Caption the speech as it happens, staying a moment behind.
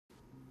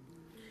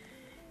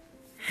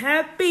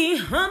Happy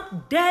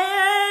hump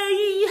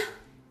day!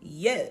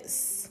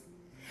 Yes.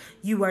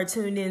 You are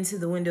tuned into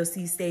the Window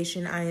Seat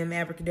Station. I am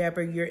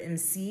Abracadabra, your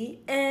MC,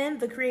 and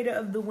the creator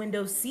of the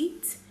Window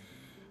Seat.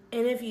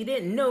 And if you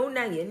didn't know,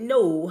 now you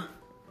know.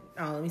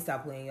 Oh, let me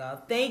stop playing,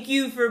 y'all. Thank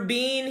you for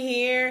being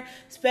here,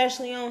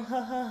 especially on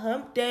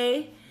hump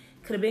day.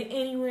 Could have been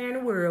anywhere in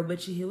the world,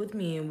 but you're here with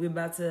me, and we're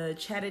about to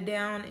chat it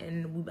down,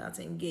 and we're about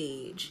to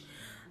engage.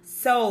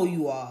 So,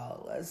 you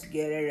all, let's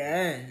get it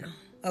in.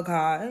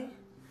 Okay?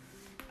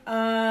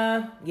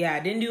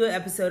 I didn't do an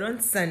episode on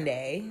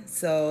Sunday,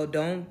 so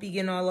don't be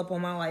getting all up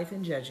on my life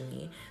and judging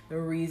me. The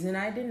reason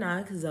I did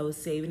not, because I was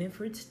saving it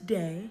for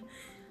today.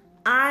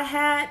 I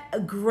had a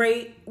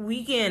great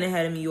weekend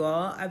ahead of me, you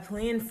all. I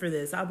planned for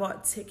this. I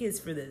bought tickets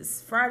for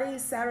this. Friday,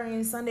 Saturday,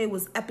 and Sunday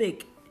was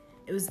epic.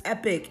 It was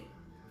epic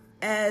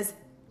as,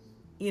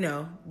 you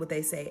know, what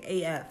they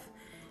say, AF.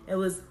 It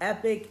was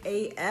epic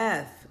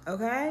AF,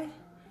 okay?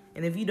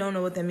 And if you don't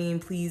know what that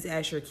means, please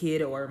ask your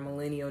kid or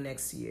millennial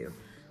next to you.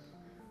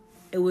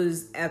 It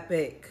was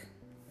epic.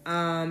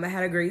 I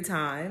had a great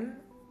time.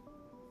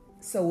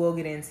 So we'll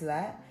get into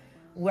that.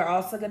 We're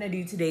also going to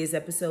do today's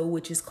episode,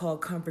 which is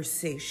called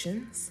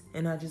Conversations.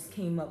 And I just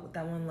came up with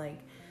that one like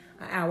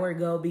an hour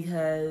ago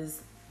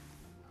because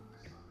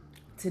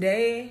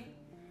today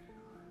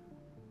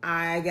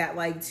I got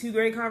like 2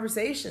 great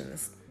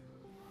conversations.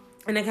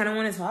 And I kind of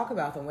want to talk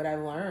about them, what I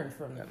learned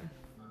from them.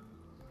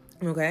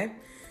 Okay?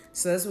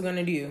 So that's what we're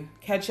going to do.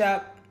 Catch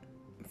up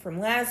from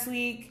last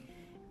week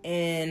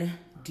and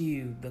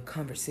do the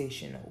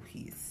conversational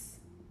piece,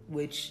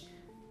 which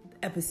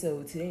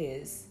episode today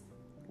is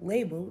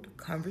labeled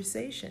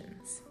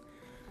Conversations.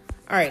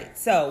 All right,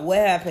 so what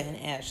happened,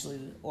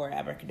 Ashley or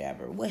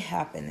Abracadabra? What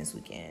happened this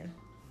weekend?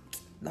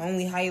 The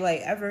only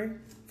highlight ever,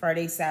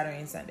 Friday, Saturday,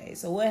 and Sunday.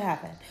 So what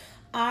happened?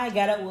 I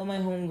got up with my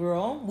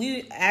homegirl.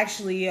 We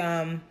actually,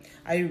 I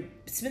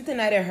spent the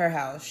night at her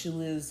house. She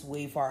lives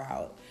way far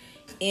out.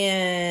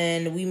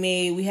 And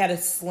we had a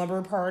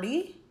slumber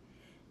party.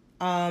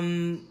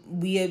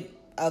 We had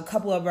a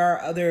couple of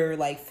our other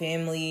like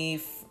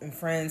family and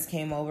friends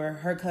came over,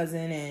 her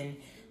cousin and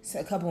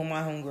a couple of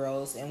my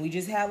homegirls, and we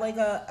just had like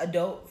a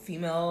adult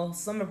female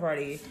slumber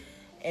party,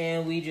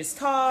 and we just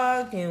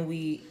talked and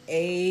we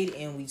ate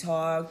and we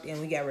talked and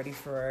we got ready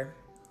for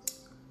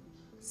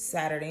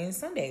Saturday and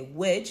Sunday,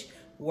 which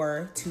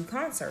were 2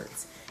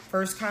 concerts.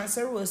 First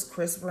concert was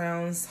Chris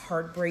Brown's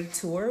Heartbreak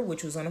Tour,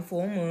 which was on a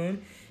full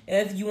moon.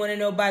 If you want to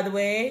know, by the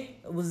way,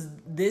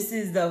 this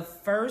is the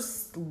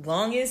first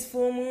longest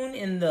full moon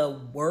in the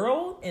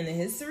world, in the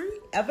history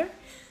ever.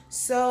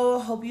 So,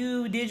 hope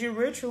you did your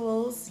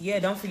rituals. Yeah,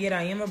 don't forget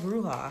I am a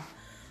bruja.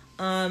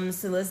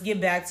 So let's get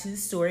back to the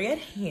story at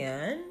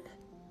hand.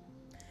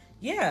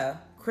 Yeah,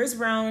 Chris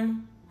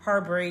Brown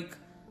Heartbreak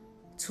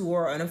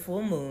Tour on a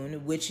full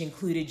moon, which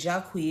included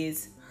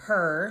Jacquees,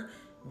 her,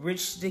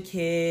 Rich the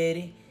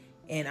Kid,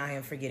 and I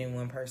am forgetting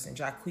one person.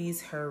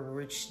 Jacquees, her,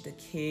 Rich the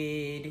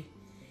Kid,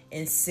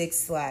 and Six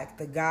Slack,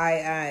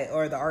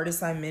 the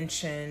artist I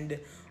mentioned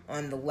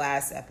on the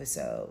last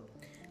episode.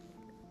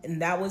 And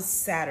that was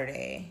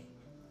Saturday.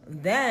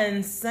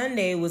 Then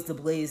Sunday was the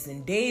Blazed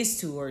and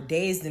Dazed tour,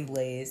 Dazed and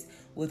Blazed,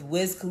 with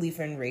Wiz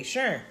Khalifa and Ray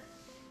Sherm.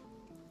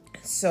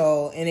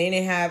 So, and they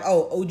didn't have,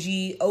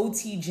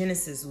 OT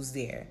Genesis was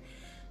there.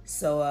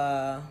 So,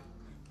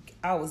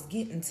 I was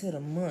getting to the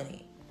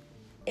money.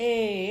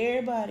 Hey,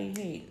 everybody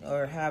hate,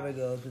 or however it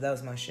goes, but that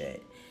was my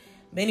shit.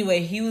 But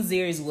anyway, he was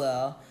there as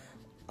well.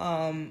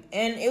 And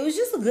it was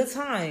just a good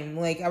time.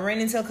 Like, I ran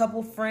into a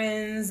couple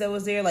friends that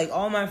was there. Like,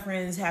 all my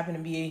friends happened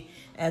to be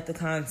at the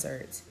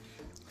concert.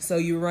 So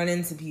you run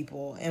into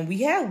people. And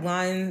we had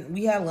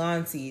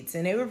lawn seats.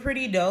 And they were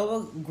pretty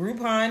dope.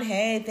 Groupon,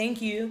 hey,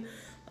 thank you.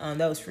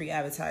 That was free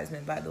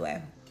advertisement, by the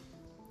way.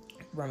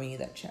 Run me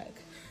that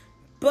check.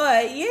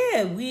 But,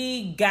 yeah,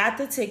 we got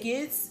the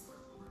tickets.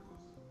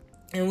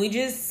 And we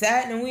just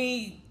sat and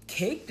we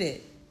kicked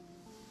it.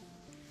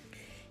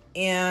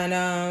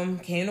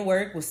 And came to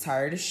work, was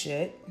tired as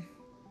shit.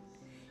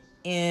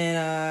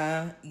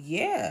 And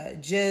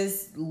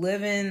just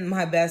living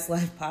my best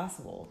life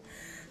possible.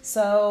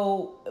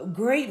 So,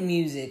 great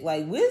music.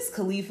 Like Wiz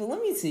Khalifa, let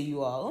me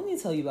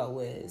tell you about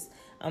Wiz.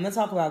 I'm going to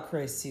talk about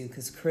Chris too,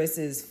 because Chris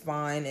is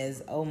fine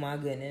as, oh my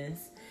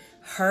goodness.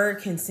 Her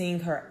can sing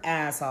her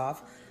ass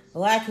off.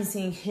 Black can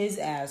sing his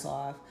ass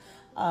off.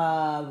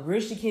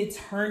 Rich the Kid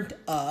turned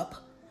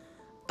up.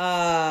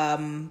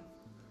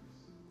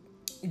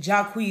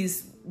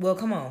 Jacquees, well,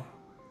 come on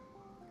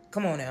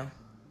now.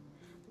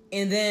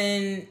 And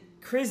then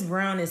Chris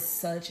Brown is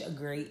such a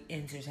great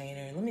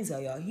entertainer. Let me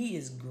tell y'all, he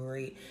is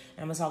great.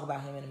 And I'm going to talk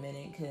about him in a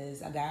minute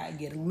because I got to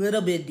get a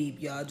little bit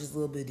deep, y'all. Just a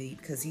little bit deep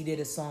because he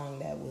did a song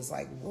that was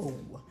like,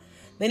 whoa.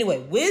 But anyway,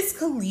 Wiz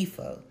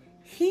Khalifa,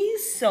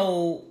 he's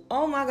so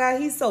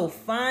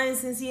fine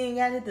since he ain't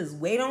got this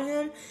weight on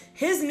him.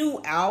 His new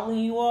album,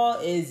 you all,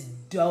 is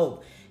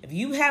dope. If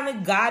you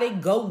haven't got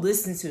it, go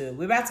listen to it.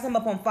 We're about to come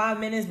up on 5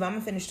 minutes, but I'm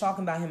going to finish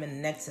talking about him in the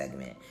next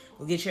segment.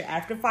 We'll get your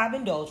After 5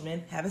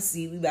 indulgement. Have a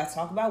seat. We're about to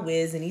talk about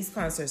Wiz and these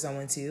concerts I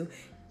went to.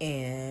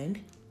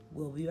 And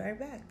we'll be right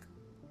back.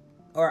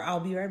 or I'll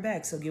be right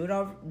back. So give it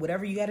all,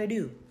 whatever you got to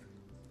do.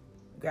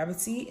 Grab a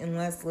seat and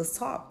let's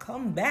talk.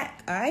 Come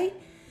back, all right?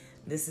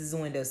 This is the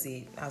window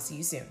seat. I'll see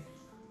you soon.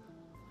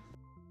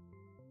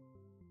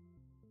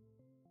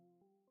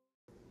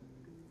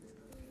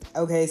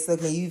 Okay, so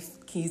can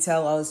you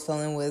tell I was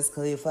feeling Wiz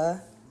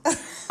Khalifa?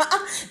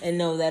 And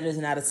no, that is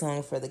not a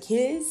song for the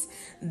kids.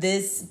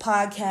 This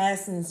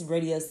podcast and this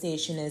radio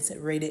station is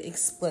rated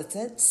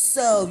explicit.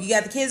 So if you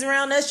got the kids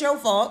around, that's your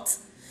fault.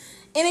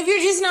 And if you're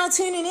just now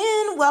tuning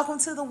in, welcome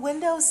to the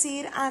window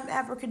seat. I'm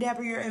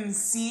Abracadabra, your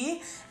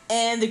MC,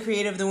 and the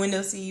creator of the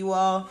window seat. You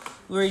all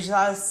were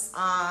just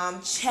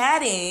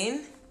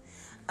chatting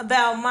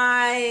about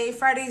my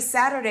Friday,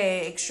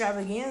 Saturday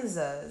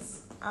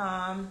extravaganzas.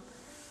 I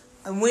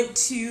went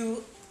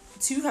to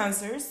two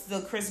concerts,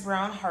 the Chris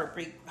Brown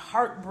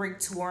Heartbreak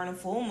Tour on a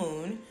full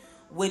moon,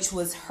 which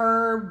was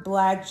her,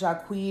 Black,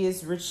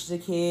 Jacquees, Rich the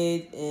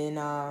Kid, and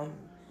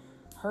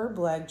her,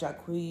 Black,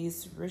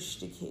 Jacquees,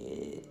 Rich the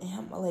Kid. And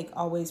I'm like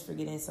always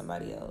forgetting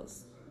somebody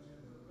else.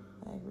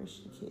 Black,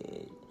 Rich the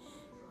Kid.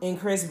 And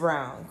Chris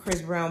Brown.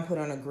 Chris Brown put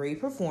on a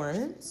great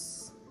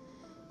performance.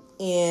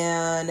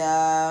 And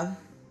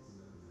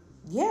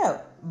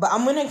yeah, but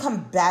I'm going to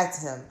come back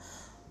to him.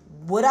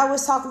 What I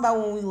was talking about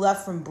when we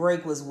left from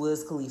break was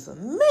Wiz Khalifa.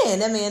 Man,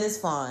 that man is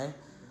fine.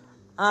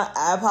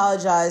 I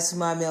apologize to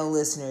my male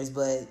listeners,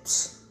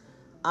 but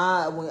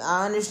I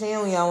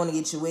understand when y'all want to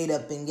get your weight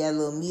up and get a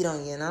little meat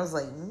on you. And I was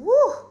like,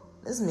 woo,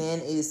 this man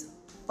is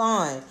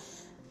fine.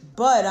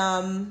 But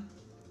I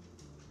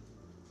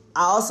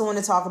also want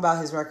to talk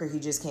about his record he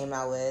just came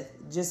out with.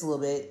 Just a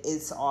little bit.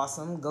 It's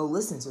awesome. Go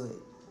listen to it.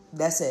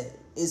 That's it.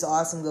 It's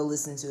awesome. Go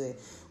listen to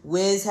it.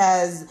 Wiz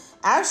has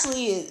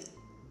actually...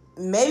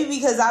 Maybe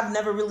because I've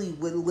never really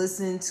would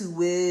listen to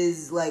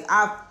Wiz, like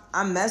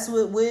I mess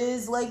with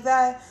Wiz like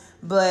that,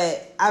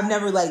 but I've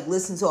never like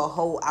listened to a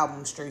whole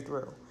album straight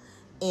through.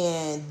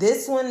 And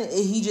this one,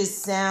 he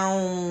just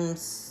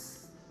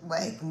sounds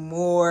like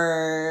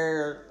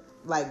more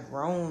like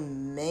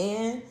grown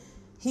man.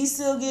 He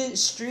still gets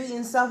street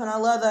and stuff, and I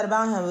love that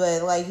about him.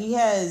 But like he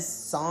has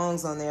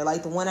songs on there,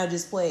 like the one I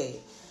just played.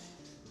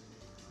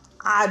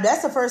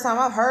 That's the first time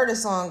I've heard a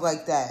song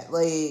like that.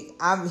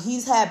 Like,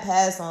 he's had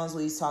past songs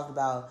where he's talked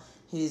about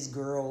his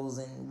girls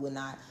and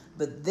whatnot.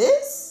 But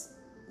this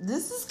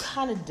is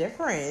kind of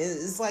different.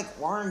 It's like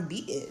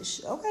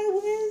R&B-ish. Okay,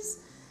 Wiz.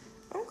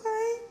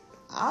 Okay.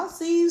 I'll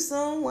see you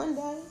soon one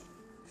day.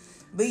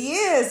 But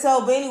yeah,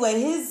 but anyway,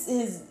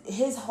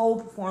 his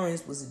whole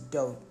performance was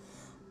dope.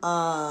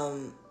 I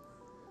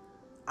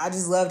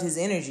just loved his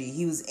energy.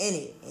 He was in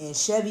it. And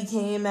Chevy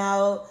came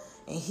out.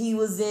 And he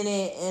was in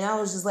it, and I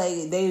was just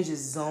like, they were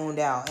just zoned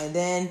out. And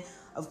then,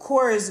 of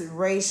course,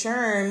 Ray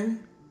Sherm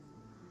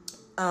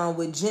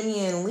with Jimmy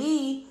and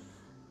Lee,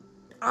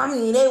 I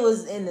mean, they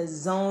was in the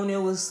zone.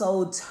 It was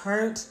so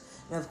turned.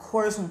 And, of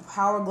course, when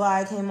Power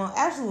Glide came on,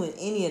 actually, when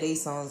any of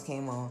these songs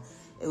came on,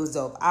 it was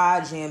dope.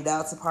 I jammed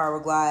out to Power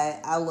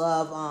Glide. I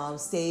love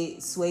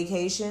State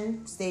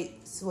Swaycation,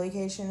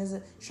 is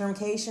it?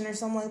 Shermcation or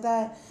something like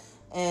that.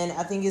 And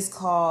I think it's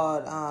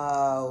called,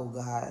 oh,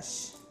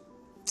 gosh.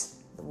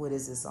 What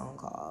is this song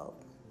called?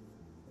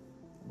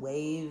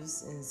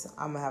 Waves. And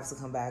I'm going to have to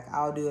come back.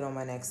 I'll do it on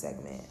my next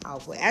segment. I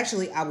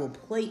will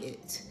play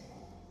it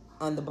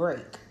on the break.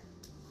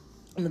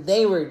 But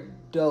they were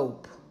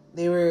dope.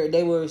 They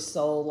were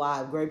so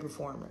live. Great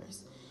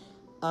performers.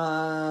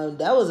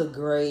 That was a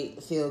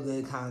great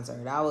feel-good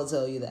concert. I will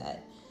tell you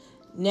that.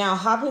 Now,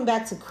 hopping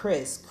back to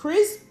Chris.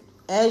 Chris,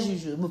 as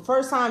usual, the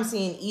first time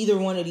seeing either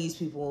one of these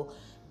people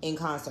in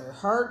concert.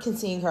 Her can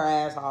sing her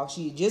ass off.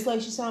 She just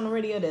like she sound on the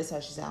radio, that's how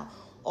she sound.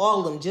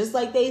 All of them, just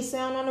like they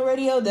sound on the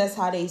radio, that's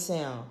how they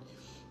sound.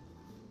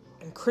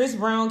 And Chris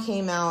Brown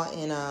came out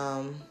and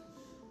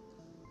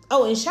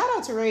and shout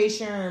out to Ray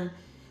Sherm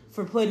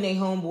for putting a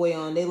homeboy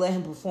on. They let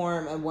him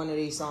perform at one of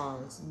these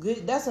songs.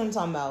 Good, that's what I'm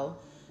talking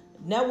about.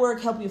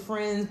 Network, help your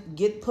friends,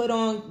 get put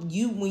on.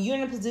 You when you're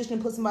in a position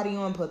to put somebody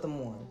on, put them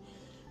on.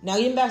 Now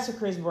getting back to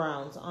Chris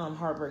Brown's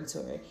Heartbreak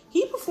Tour.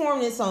 He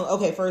performed this song.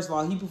 Okay, first of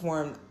all, he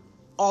performed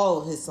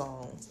all of his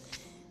songs.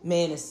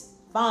 Man, it's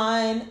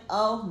fine.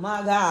 Oh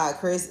my God,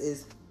 Chris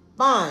is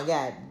fine.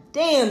 God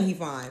damn, he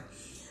fine.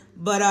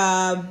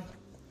 But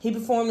he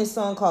performed this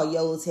song called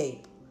Yellow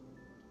Tape.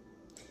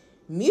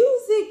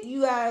 Music,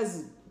 you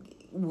guys,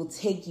 will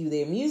take you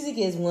there. Music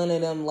is one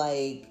of them,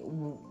 like,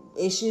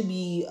 it should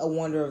be a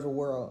wonder of the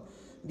world.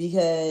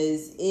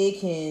 Because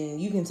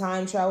you can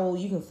time travel,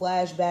 you can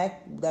flash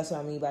back. That's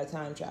what I mean by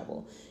time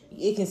travel.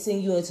 It can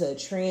send you into a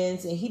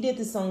trance. And he did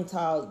this song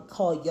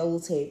called Yellow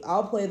Tape.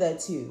 I'll play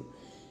that too.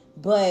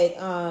 But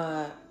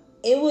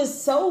it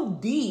was so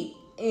deep.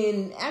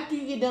 And after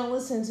you get done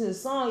listening to the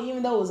song,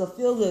 even though it was a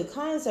feel-good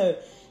concert,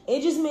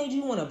 it just made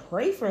you want to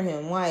pray for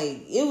him.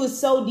 Like, it was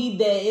so deep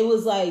that it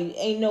was like,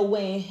 ain't no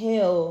way in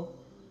hell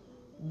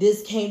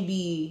this can't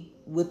be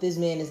what this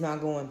man is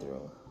not going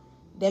through.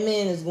 That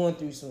man is going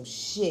through some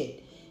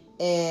shit.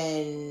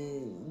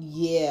 And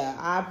yeah,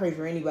 I pray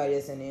for anybody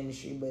that's in the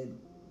industry. But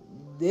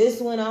this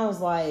one, I was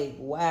like,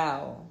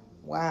 wow.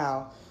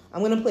 I'm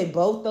going to play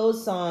both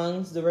those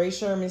songs, the Ray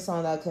Sherman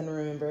song that I couldn't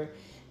remember,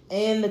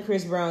 and the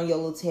Chris Brown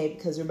Yellow Tape,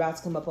 because we're about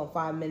to come up on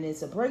 5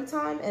 minutes of break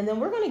time. And then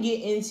we're going to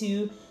get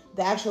into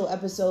the actual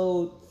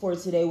episode for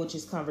today, which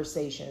is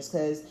conversations,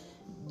 because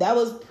that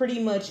was pretty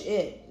much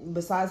it,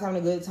 besides having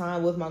a good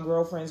time with my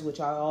girlfriends,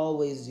 which I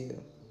always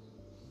do.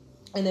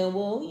 And then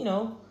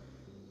we'll,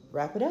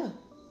 wrap it up.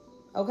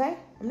 Okay?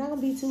 I'm not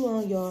going to be too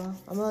long, y'all.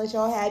 I'm going to let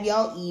y'all have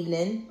y'all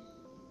evening.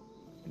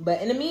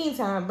 But in the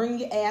meantime, bring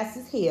your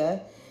asses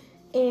here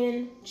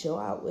and chill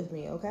out with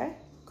me, okay?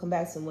 Come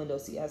back some window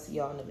seat. I'll see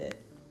y'all in a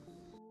bit.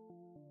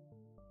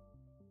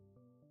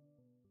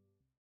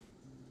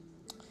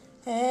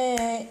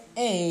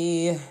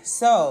 Hey.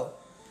 So,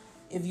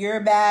 if you're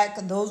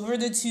back, those were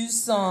the two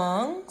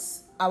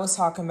songs I was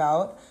talking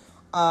about.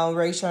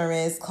 Ray Sherman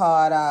is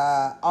called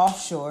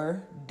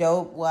Offshore.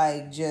 Dope,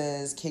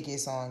 just kick it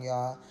song,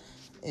 y'all.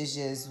 It's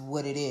just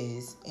what it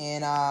is.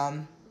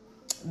 And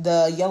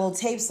the Yellow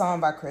Tape song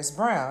by Chris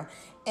Brown.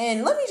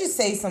 And let me just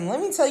say something. Let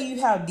me tell you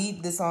how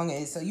deep this song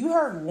is. So you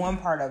heard one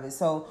part of it.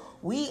 So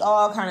we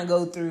all kind of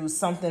go through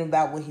something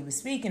about what he was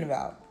speaking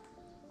about.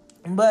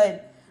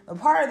 But the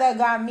part that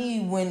got me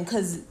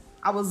because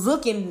I was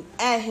looking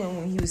at him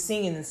when he was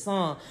singing the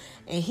song.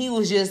 And he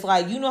was just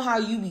like, you know how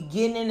you be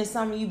getting into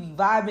something, you be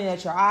vibing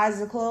that your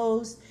eyes are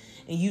closed.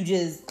 And you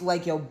just,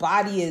 your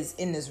body is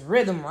in this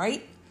rhythm,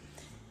 right?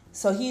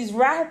 So he's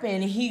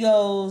rapping, and he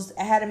goes,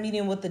 I had a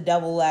meeting with the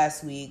devil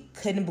last week.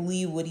 Couldn't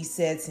believe what he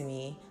said to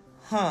me.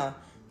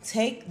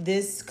 Take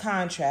this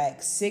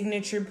contract,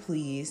 signature,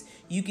 please.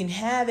 You can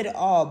have it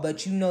all,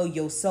 but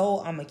your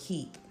soul I'ma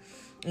keep.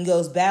 He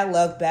goes, bad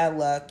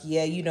luck.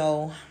 Yeah,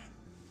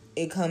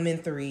 it come in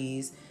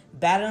threes.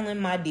 Battling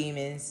my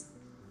demons.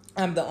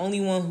 I'm the only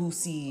one who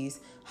sees.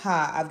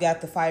 I've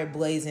got the fire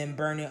blazing,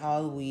 burning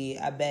all the weed.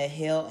 I bet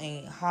hell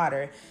ain't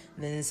hotter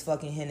than this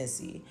fucking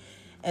Hennessy.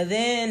 And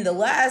then the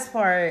last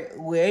part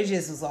where it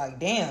just was like,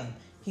 damn.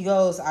 He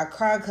goes, I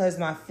cry because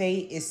my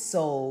fate is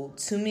sold.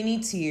 Too many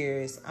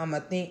tears.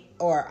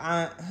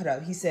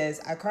 He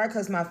says, I cry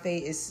because my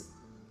fate is...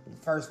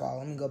 First of all,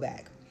 let me go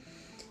back.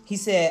 He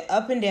said,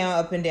 up and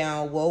down,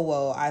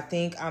 whoa. I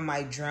think I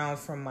might drown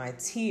from my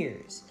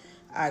tears.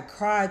 I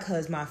cry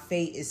because my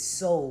fate is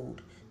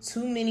sold.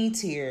 Too many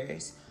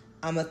tears.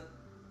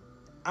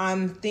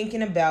 I'm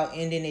thinking about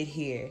ending it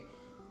here.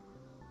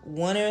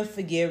 Wanna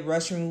forget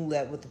Russian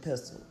roulette with the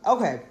pistol.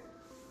 Okay.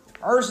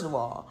 First of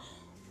all,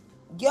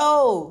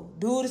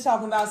 dude is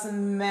talking about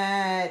some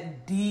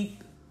mad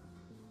deep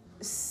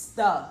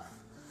stuff.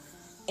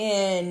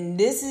 And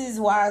this is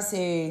why I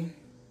say,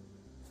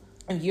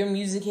 if you're a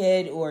music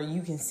head or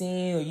you can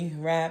sing or you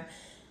can rap,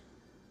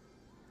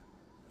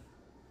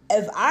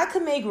 if I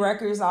could make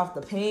records off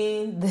the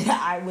pain that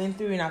I went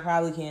through, and I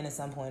probably can at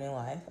some point in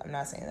life, I'm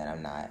not saying that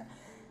I'm not.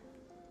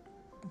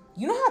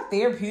 You know how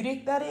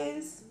therapeutic that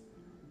is?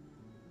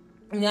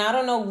 Now, I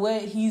don't know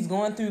what he's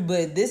going through,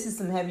 but this is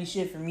some heavy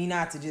shit for me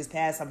not to just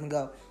pass up and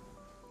go,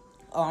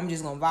 oh, I'm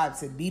just going to vibe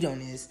to the beat on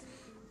this.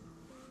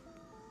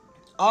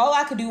 All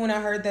I could do when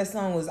I heard that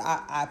song was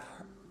I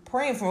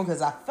praying for him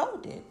because I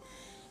felt it.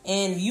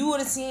 And you would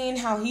have seen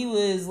how he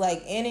was,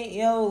 in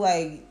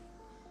it,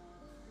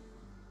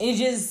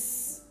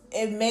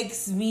 it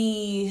makes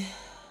me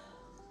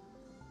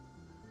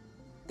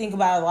think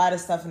about a lot of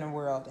stuff in the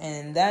world.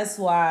 And that's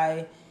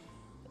why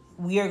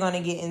we are going to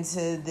get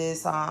into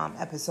this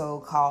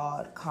episode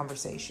called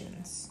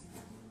Conversations.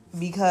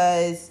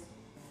 Because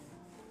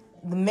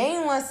the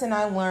main lesson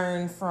I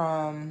learned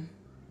from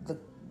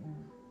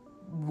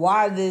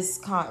why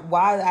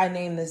I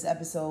named this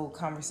episode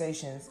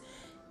Conversations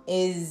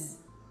is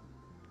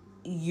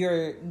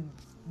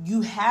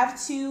you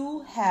have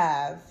to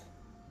have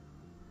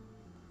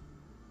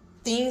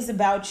things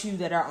about you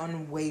that are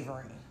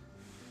unwavering.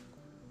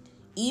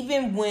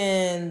 Even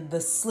when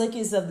the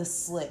slickest of the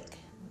slick,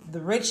 the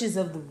richest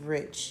of the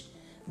rich,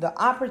 the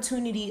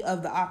opportunity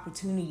of the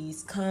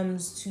opportunities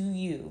comes to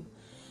you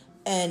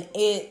and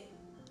it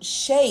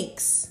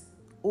shakes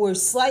or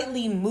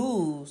slightly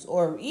moves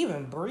or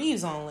even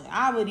breathes on,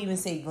 I would even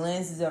say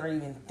glances or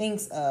even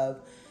thinks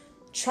of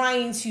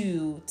trying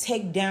to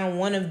take down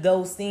one of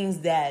those things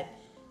that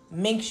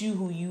makes you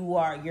who you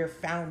are, your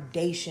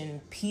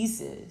foundation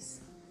pieces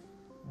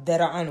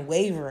that are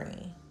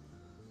unwavering.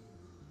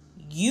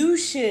 You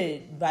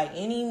should, by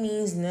any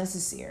means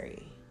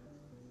necessary,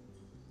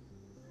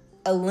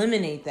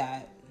 eliminate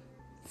that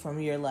from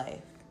your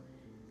life.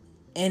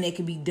 And it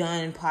can be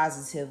done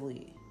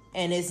positively.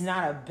 And it's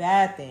not a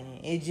bad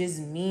thing. It just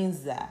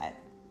means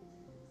that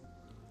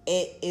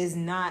it is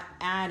not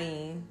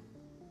adding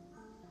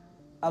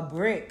a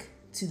brick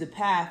to the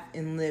path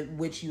in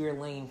which you are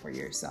laying for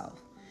yourself.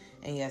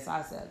 And yes,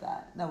 I said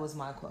that. That was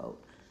my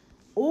quote.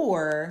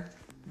 Or,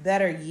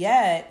 better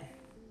yet,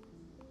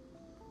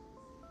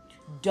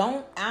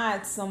 don't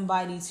add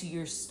somebody to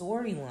your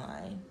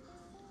storyline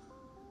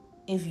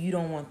if you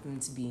don't want them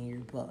to be in your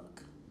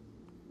book.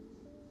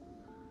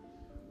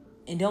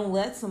 And don't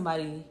let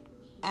somebody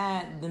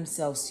add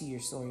themselves to your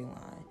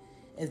storyline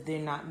if they're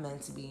not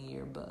meant to be in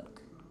your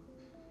book.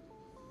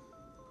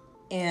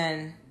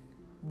 And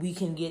we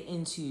can get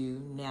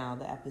into now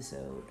the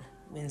episode.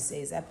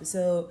 Wednesday's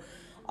episode,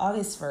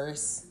 August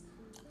 1st,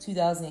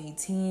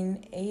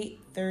 2018,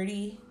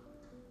 8:30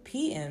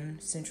 p.m.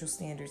 Central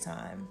Standard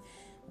Time.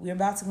 We're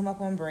about to come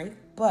up on break,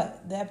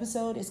 but the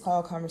episode is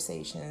called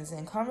Conversations,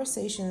 and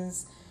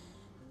Conversations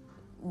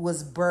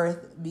was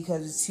birthed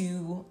because of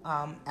two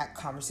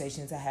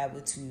conversations I had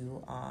with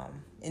two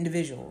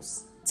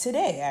individuals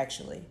today,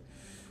 actually.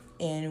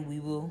 And we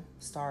will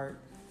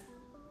start.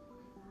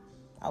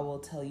 I will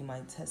tell you my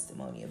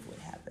testimony of what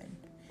happened.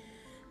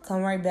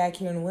 Come right back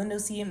here in the window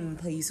seat. I'm going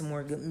to play you some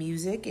more good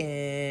music.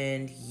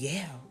 And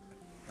yeah.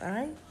 All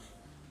right.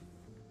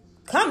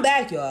 Come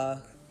back,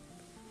 y'all.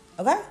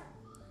 Okay?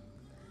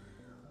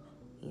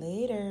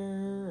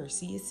 Later.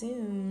 See you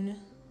soon.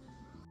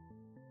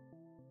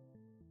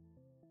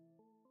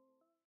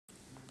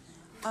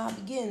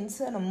 I'm getting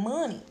to the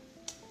money.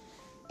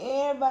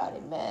 Everybody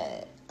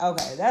mad.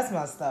 Okay, that's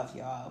my stuff,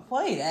 y'all.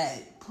 Play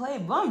that.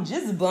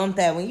 Just bump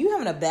that. When you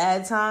having a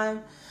bad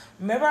time,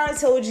 remember I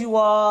told you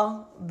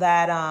all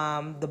that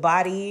the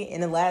body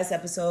in the last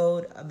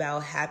episode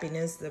about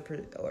happiness,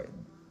 or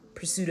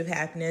pursuit of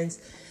happiness,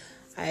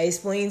 I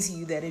explained to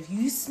you that if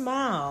you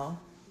smile,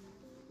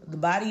 the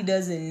body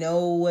doesn't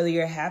know whether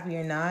you're happy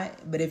or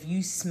not, but if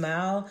you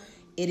smile,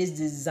 it is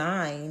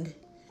designed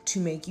to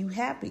make you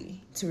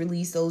happy, to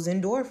release those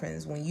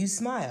endorphins when you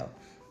smile.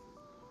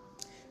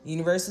 The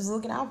universe was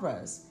looking out for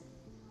us.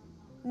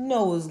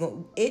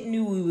 It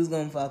knew we was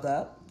gonna fuck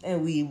up,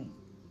 and we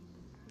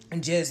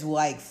just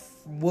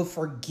would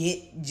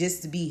forget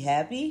just to be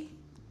happy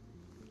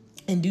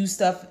and do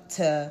stuff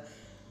to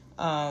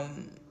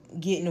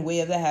get in the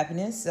way of the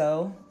happiness.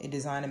 So it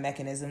designed a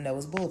mechanism that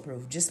was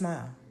bulletproof. Just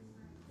smile.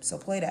 So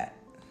play that,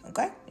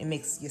 okay? It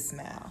makes you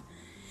smile.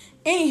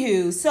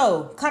 Anywho,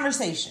 so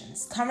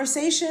conversations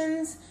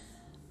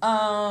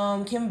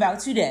came about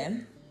today,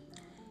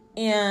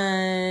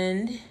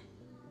 and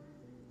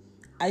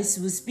I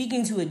was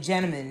speaking to a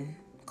gentleman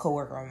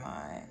coworker of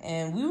mine,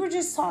 and we were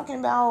just talking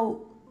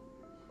about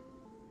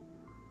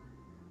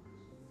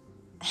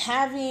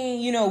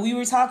we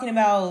were talking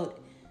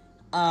about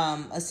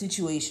a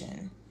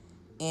situation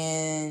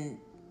and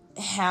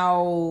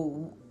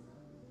how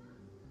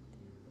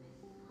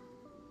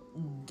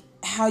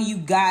you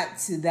got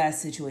to that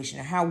situation,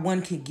 or how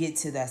one could get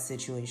to that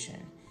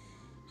situation,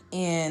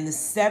 and the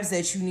steps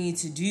that you need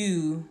to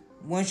do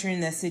once you're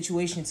in that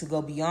situation to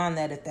go beyond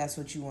that, if that's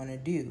what you want to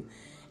do.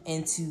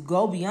 And to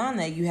go beyond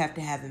that, you have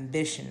to have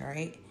ambition,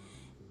 right?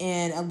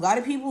 And a lot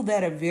of people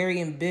that are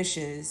very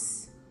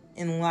ambitious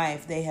in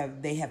life, they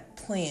have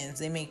plans.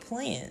 They make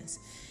plans.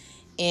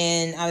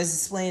 And I was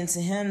explaining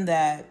to him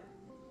that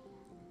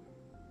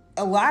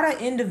a lot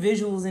of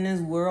individuals in this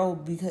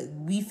world, because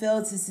we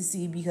fail to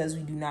succeed because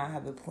we do not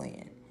have a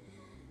plan.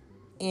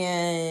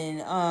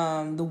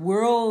 And the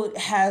world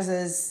has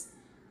us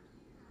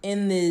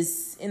in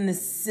this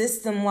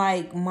system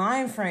like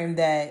mind frame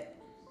that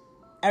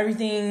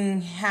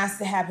everything has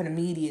to happen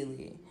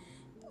immediately,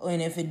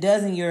 and if it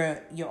doesn't,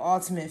 your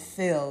ultimate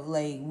fail.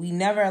 Like, we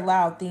never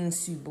allow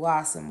things to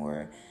blossom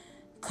or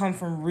come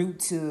from root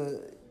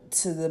to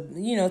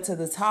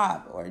the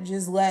top, or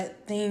just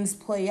let things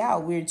play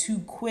out. We're too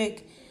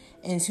quick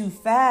and too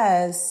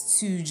fast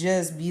to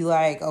just be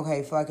like,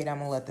 okay, fuck it, I'm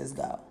gonna let this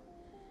go.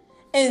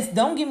 And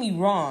don't get me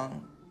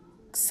wrong,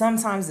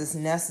 sometimes it's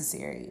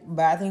necessary,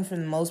 but I think for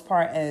the most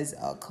part, as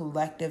a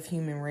collective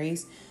human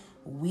race,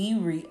 we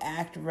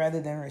react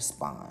rather than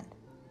respond.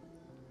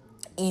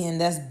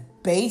 And that's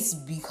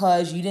based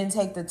because you didn't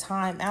take the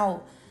time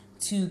out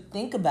to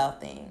think about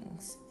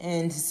things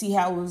and to see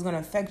how it was going to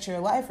affect your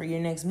life or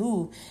your next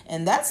move.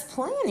 And that's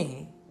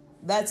planning.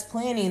 That's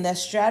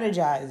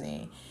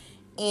strategizing.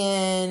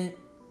 And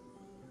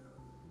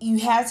you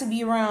have to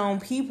be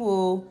around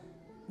people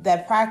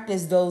that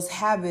practice those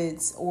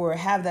habits or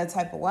have that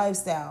type of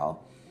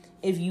lifestyle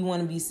if you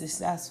want to be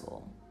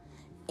successful.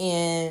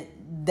 And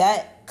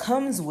that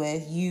comes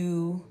with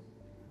you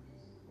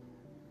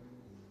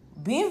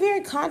being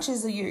very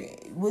conscious of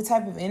what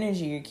type of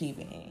energy you're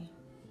keeping.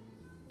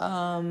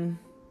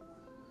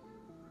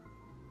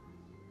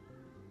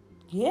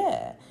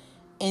 Yeah.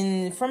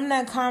 And from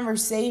that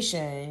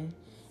conversation,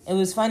 it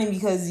was funny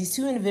because these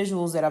two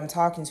individuals that I'm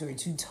talking to are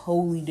two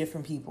totally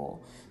different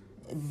people.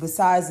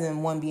 Besides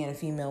them, one being a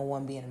female,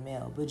 one being a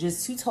male. But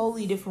just two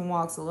totally different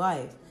walks of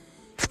life.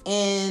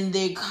 And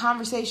their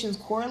conversations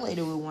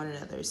correlated with one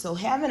another. So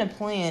having a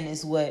plan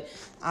is what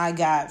I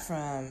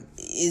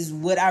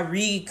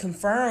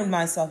reconfirmed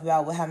myself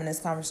about with having this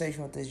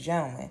conversation with this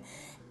gentleman.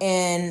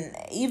 And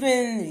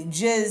even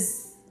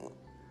just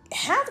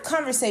have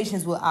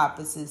conversations with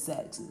opposite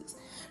sexes.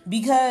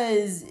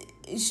 Because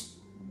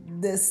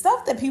the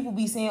stuff that people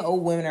be saying, oh,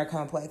 women are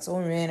complex,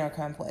 or men are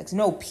complex.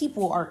 No,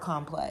 people are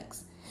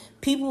complex.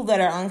 People that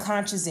are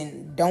unconscious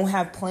and don't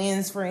have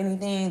plans for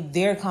anything,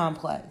 they're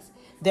complex.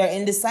 They're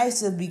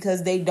indecisive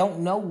because they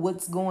don't know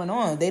what's going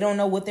on. They don't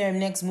know what their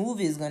next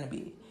move is going to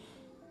be.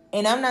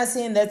 And I'm not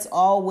saying that's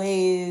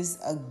always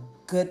a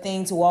good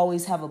thing to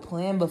always have a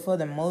plan, but for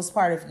the most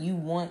part, if you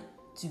want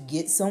to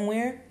get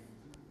somewhere,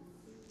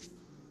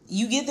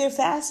 you get there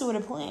faster with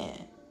a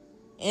plan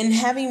and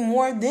having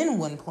more than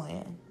one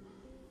plan.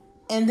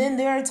 And then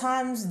there's a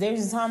time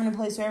and a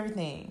place for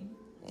everything.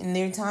 And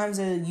there are times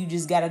that you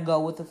just got to go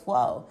with the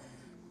flow.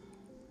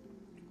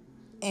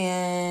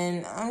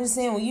 And I'm just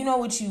saying, when you know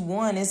what you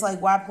want, it's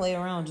like, why play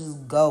around?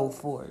 Just go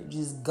for it.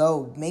 Just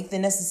go. Make the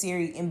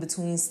necessary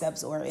in-between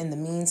steps or in the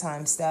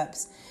meantime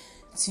steps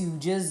to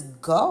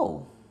just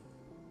go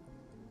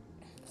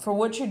for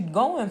what you're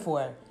going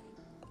for.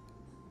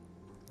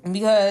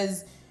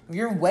 Because if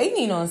you're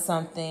waiting on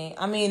something,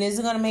 I mean, is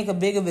it going to make a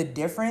big of a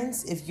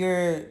difference if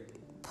you're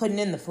putting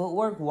in the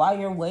footwork while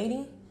you're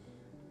waiting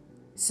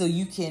so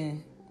you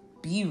can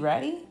be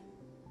ready?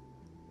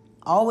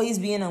 Always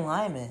be in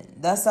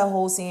alignment. That's the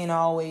whole saying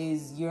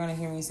always, you're going to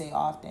hear me say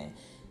often.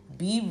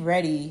 Be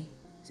ready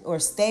or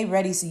stay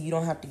ready so you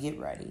don't have to get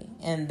ready.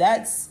 And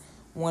that's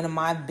one of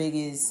my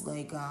biggest,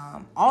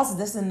 also,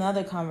 that's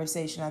another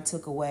conversation I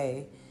took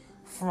away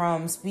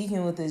from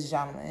speaking with this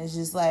gentleman. It's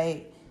just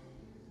like,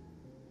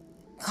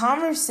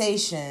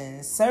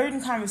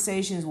 certain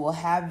conversations will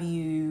have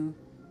you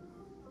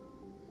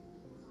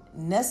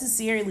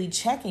necessarily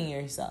checking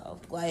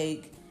yourself.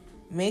 Like,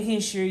 making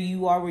sure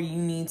you are where you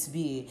need to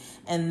be.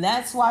 And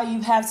that's why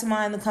you have to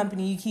mind the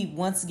company you keep.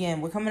 Once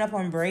again, we're coming up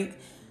on break,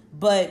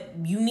 but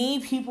you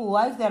need people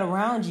like that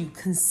around you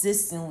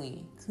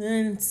consistently,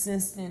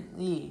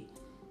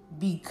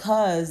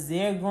 because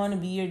they're going to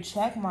be your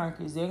check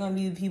markers. They're going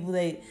to be the people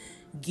that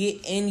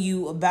get in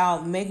you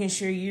about making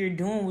sure you're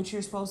doing what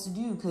you're supposed to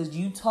do, because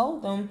you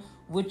told them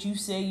what you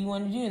say you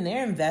want to do, and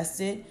they're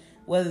invested,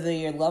 whether they're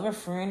your lover,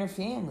 friend, or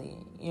family,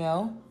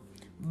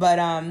 But,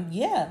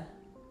 yeah.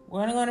 We're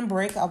going to go on a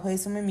break. I'll play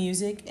some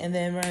music, and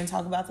then we're going to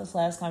talk about this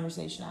last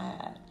conversation I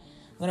had.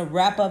 I'm going to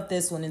wrap up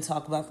this one and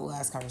talk about the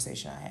last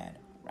conversation I had.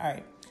 All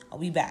right. I'll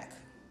be back.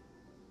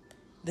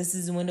 This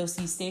is the Window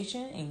C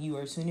Station, and you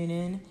are tuning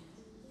in,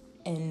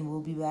 and we'll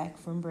be back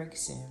from break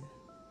soon.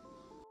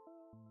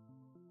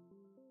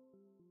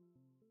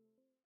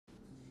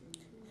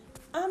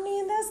 I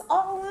mean, that's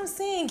all I'm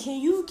saying. Can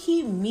you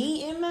keep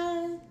me in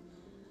mind? ...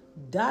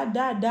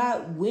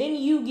 When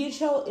you get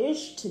your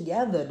ish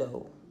together,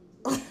 though.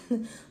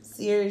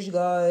 Serious,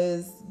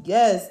 guys.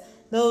 Yes,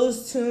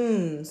 those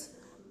tunes.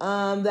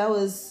 That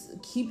was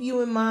Keep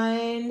You in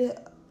Mind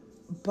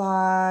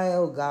by,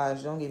 oh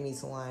gosh, don't get me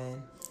to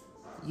lying.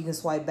 You can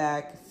swipe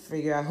back,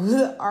 figure out who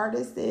the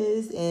artist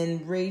is,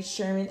 and Ray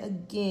Sherman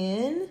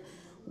again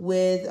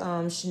with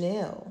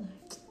Chanel.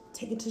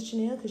 Take it to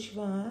Chanel because she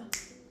fine.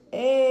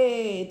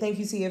 Hey, thank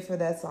you, Tia, for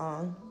that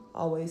song.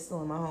 Always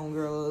still in my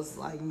homegirls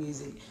like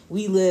music.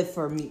 We live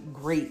for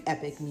great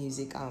epic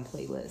music on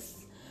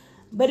playlists.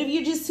 But if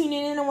you're just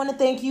tuning in, I want to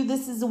thank you.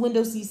 This is the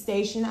Window C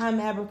Station. I'm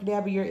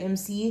Abracadabra, your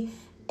MC,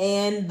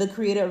 and the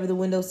creator of the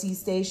Window C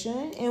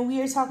Station. And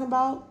we are talking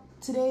about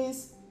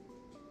today's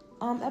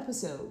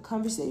episode,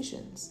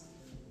 conversations.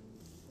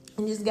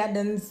 And just got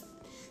done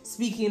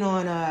speaking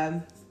on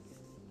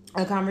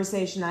a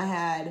conversation I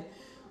had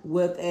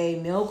with a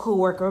male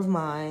coworker of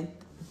mine.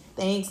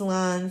 Thanks,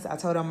 Lons. I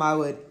told him I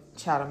would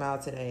shout him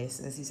out today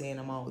since he's saying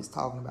I'm always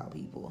talking about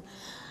people.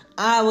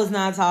 I was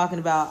not talking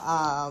about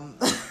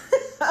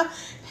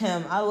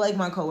him. I like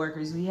my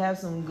coworkers. We have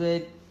some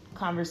good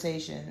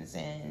conversations,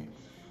 and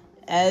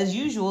as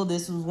usual,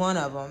 this was one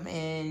of them.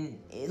 And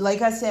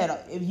like I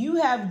said, if you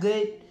have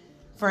good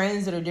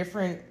friends that are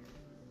different,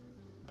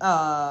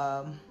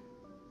 a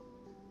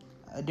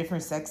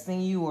different sex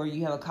than you, or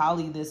you have a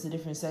colleague that's a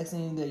different sex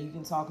than you that you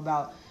can talk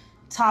about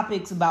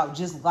topics about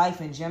just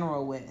life in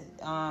general with,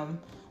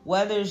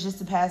 whether it's just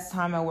to pass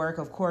time at work,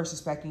 of course,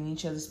 respecting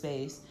each other's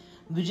space,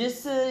 but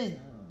just to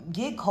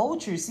get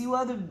culture, see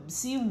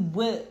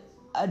what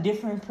a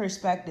different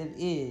perspective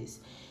is.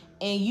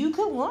 And you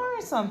could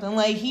learn something.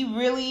 Like, he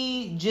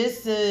really,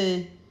 just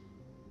to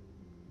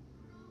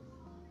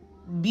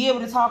be able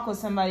to talk with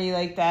somebody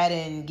like that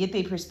and get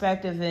their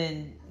perspective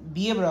and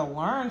be able to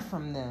learn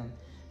from them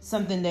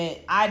something that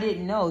I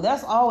didn't know.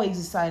 That's always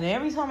exciting.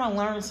 Every time I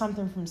learn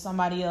something from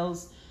somebody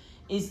else,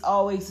 it's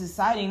always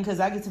exciting because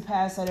I get to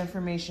pass that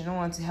information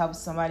on to help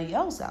somebody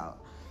else out.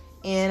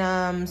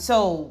 And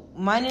so,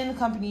 minding the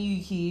company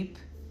you keep.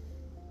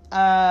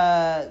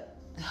 Oh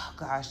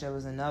gosh, there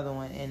was another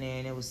one in there,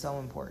 and it was so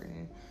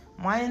important.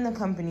 Minding the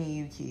company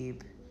you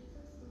keep,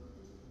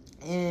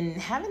 and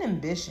having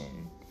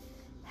ambition.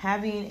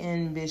 Having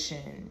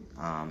ambition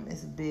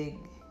is a big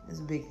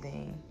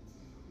thing.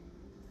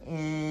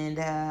 And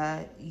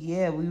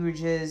yeah, we were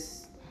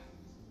just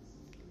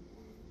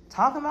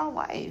talking about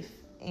life,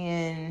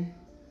 and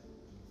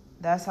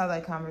that's how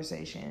that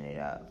conversation ended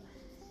up.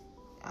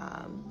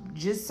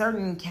 Just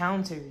certain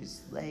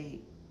encounters, like,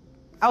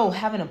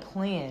 having a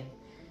plan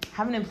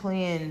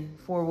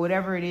for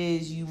whatever it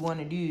is you want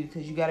to do,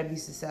 because you got to be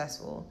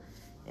successful.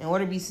 In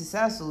order to be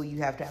successful,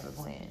 you have to have a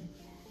plan.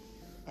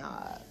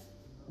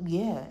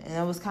 Yeah, and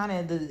that was kind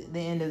of the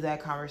end of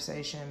that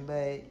conversation,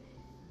 but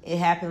it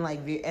happened like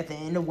at the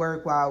end of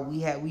work while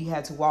we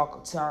had to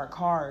walk to our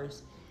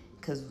cars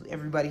because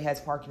everybody had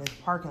to park in this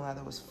parking lot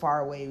that was far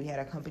away. We had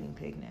a company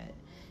picnic,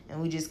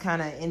 And we just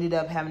kind of ended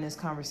up having this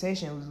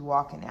conversation. We was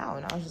walking out,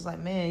 and I was just like,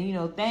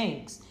 man,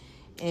 thanks.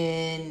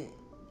 And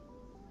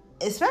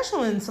especially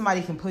when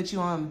somebody can put you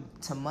on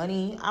to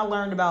money. I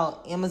learned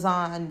about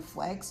Amazon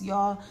Flex,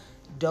 y'all.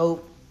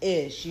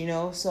 Dope-ish,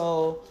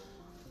 So,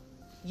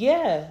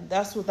 yeah,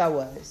 that's what that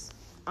was.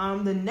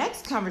 The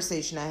next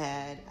conversation I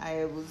had,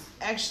 I was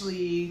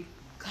actually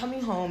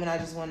coming home, and I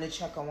just wanted to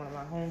check on one of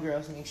my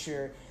homegirls to make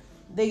sure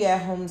they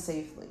got home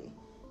safely.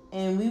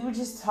 And we were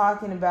just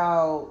talking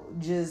about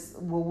just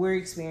what we're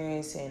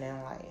experiencing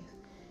in life.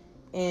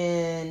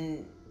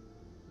 And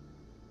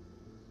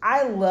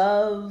I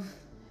love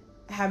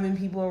having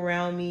people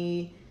around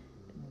me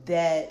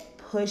that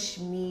push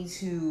me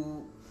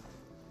to,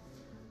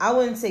 I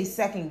wouldn't say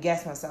second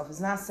guess myself.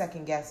 It's not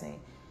second guessing.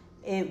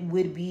 It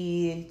would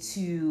be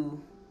to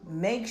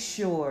make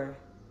sure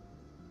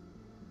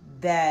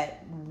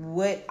that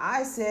what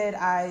I set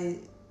out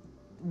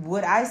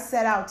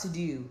to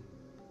do,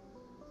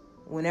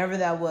 whenever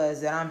that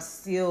was, that I'm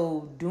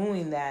still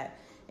doing that,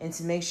 and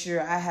to make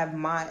sure I have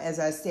as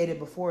I stated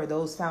before,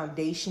 those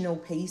foundational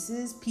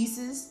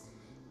pieces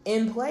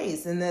in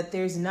place, and that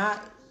there's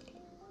not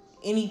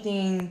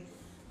anything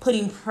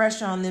putting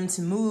pressure on them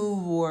to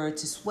move or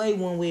to sway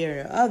one way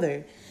or the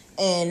other,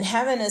 and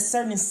having a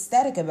certain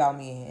aesthetic about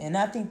me. And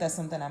I think that's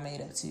something I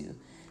made up too.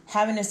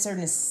 Having a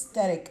certain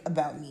aesthetic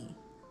about me,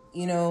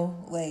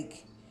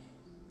 like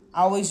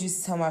I always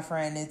used to tell my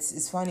friend,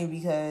 it's funny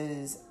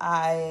because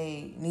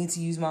I need to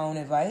use my own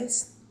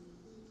advice.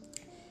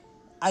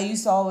 I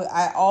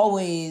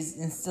always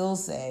and still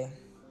say,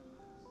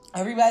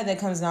 everybody that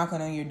comes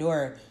knocking on your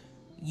door,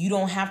 you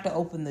don't have to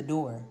open the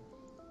door.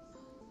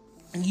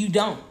 You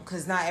don't,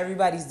 because not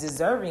everybody's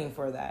deserving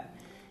for that,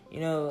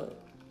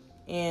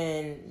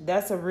 and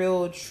that's a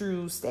real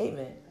true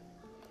statement.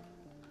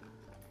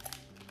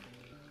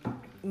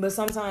 But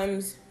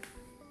sometimes,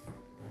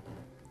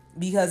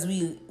 because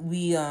we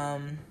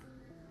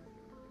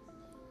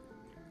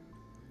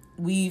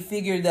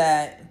figure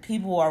that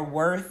people are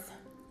worth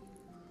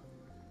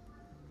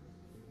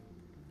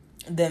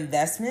the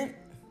investment,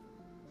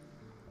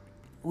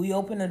 we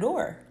open the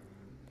door.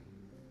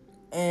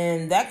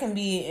 And that can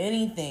be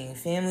anything: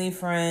 family,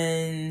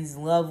 friends,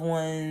 loved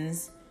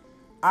ones,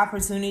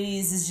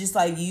 opportunities. It's just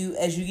like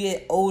as you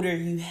get older,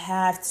 you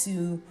have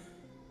to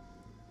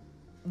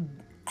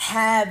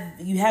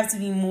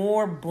be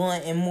more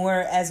blunt and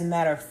more, as a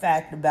matter of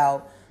fact,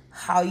 about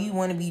how you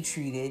want to be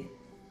treated,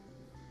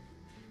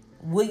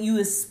 what you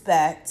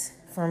expect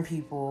from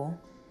people,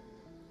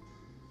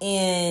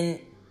 and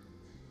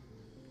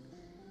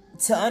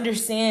to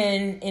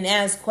understand and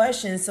ask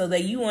questions so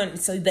that you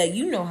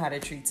know how to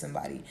treat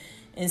somebody,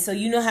 and so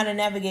you know how to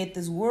navigate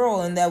this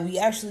world, and that we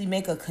actually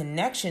make a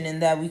connection,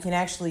 and that we can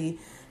actually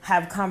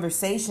have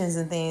conversations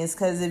and things.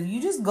 Because if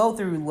you just go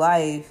through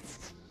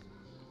life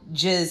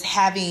just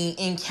having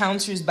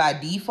encounters by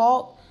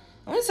default,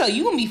 I'm gonna tell you,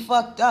 you're gonna be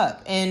fucked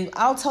up, and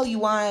I'll tell you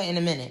why in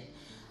a minute.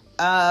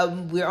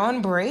 We're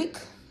on break,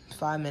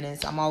 5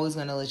 minutes. I'm always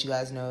gonna let you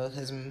guys know,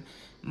 because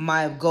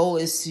my goal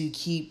is to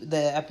keep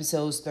the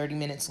episodes 30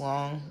 minutes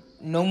long,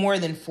 no more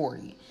than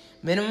 40.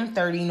 Minimum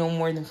 30, no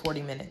more than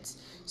 40 minutes.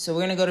 So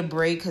we're going to go to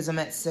break because I'm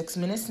at 6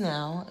 minutes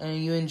now,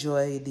 and you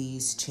enjoy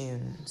these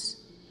tunes.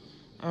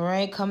 All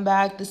right, come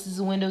back. This is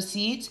the Window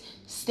Seat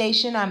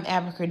Station. I'm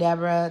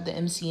Abracadabra, the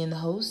MC and the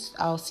host.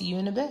 I'll see you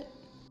in a bit.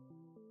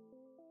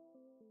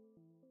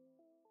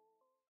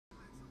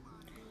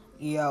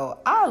 Yo,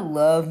 I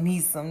love me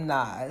some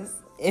Nas.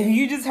 If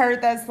you just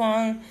heard that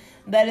song,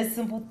 that is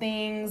Simple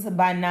Things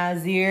by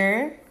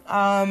Nasir.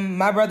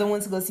 My brother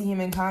went to go see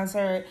him in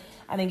concert.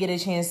 I didn't get a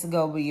chance to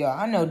go, but yo,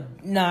 I know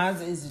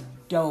Nas is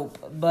dope.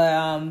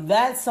 But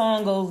that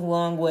song goes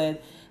along with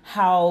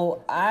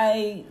how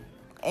I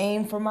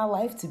aim for my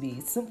life to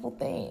be. Simple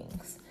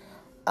things.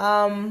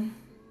 Yeah.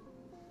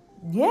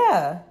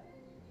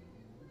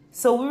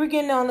 So we were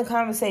getting on the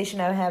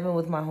conversation I was having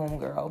with my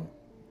homegirl.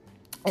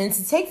 And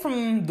to take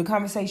from the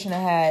conversation I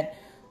had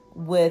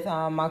with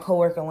my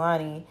coworker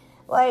Lonnie,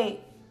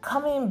 like,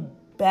 coming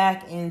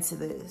back into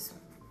this,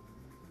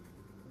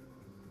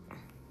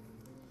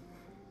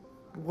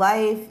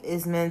 life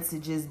is meant to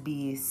just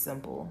be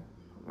simple,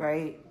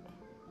 right?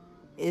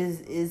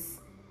 The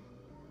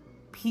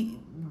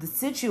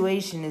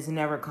situation is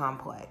never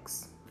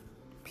complex.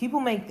 People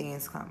make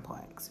things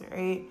complex,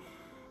 right?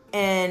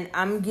 And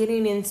I'm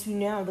getting into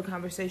now the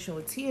conversation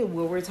with Tia,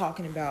 where we're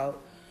talking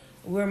about,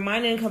 we're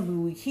minding the company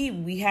we keep.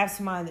 We have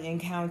some of the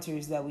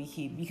encounters that we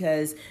keep,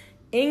 because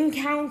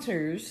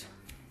encounters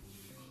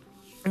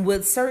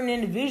with certain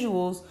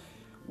individuals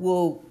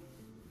will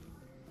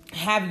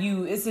have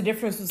you, it's the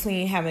difference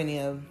between having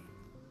an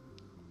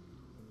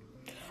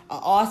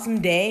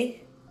awesome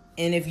day,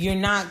 and if you're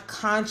not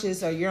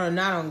conscious or you're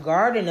not on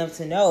guard enough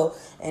to know,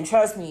 and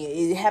trust me,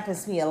 it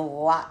happens to me a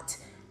lot,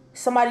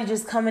 somebody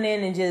just coming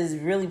in and just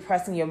really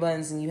pressing your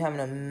buttons and you having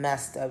a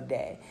messed up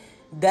day.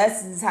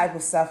 That's the type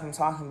of stuff I'm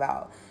talking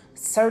about.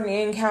 Certain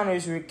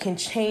encounters can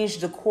change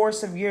the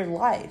course of your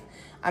life.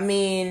 I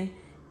mean,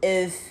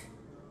 if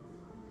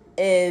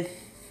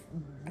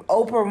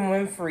Oprah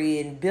Winfrey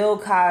and Bill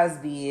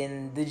Cosby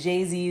and the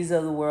Jay-Z's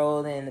of the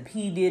world and the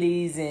P.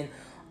 Diddy's and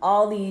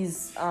all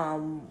these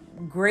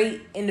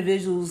great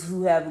individuals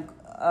who have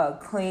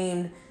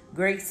claimed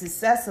great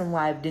success in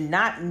life did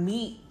not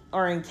meet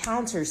or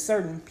encounter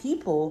certain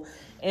people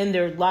in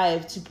their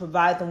life to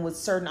provide them with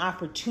certain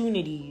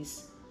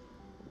opportunities,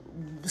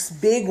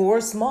 big or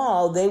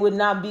small, they would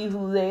not be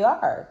who they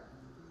are.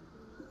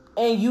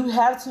 And you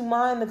have to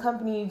mind the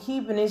company you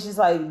keep. And it's just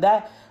like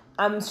that.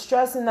 I'm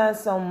stressing that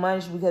so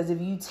much because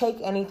if you take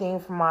anything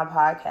from my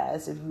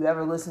podcast, if you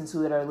ever listen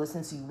to it or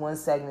listen to one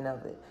segment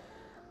of it,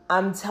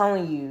 I'm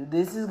telling you,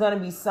 this is going to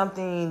be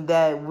something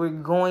that we're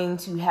going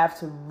to have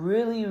to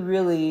really,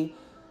 really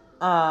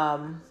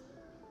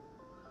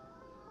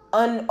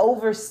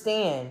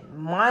overstand.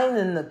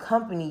 Minding the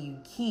company you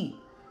keep.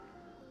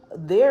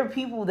 There are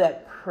people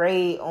that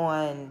prey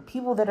on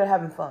people that are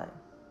having fun.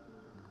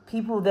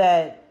 People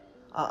that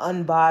are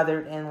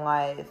unbothered in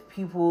life.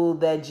 People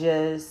that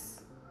just,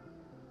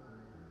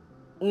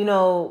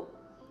 are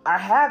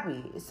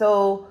happy.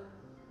 So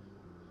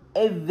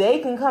if they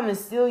can come and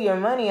steal your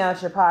money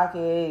out your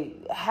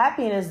pocket,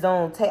 happiness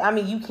don't take...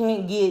 you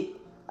can't get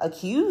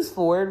accused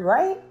for it,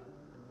 right?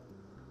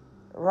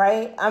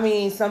 Right?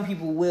 Some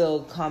people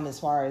will come as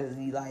far as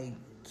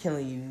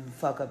killing you,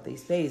 fuck up their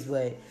space,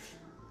 but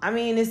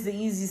it's the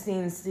easiest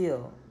thing to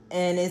steal.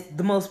 And it's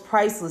the most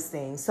priceless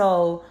thing.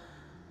 So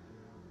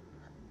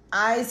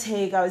I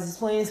was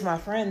explaining to my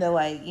friend that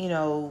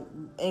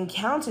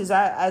encounters,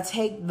 I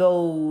take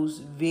those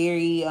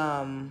very,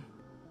 I'm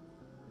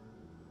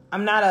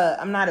not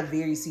a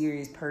very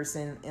serious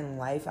person in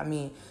life.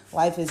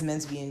 Life is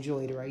meant to be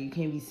enjoyed, right? You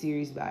can't be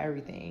serious about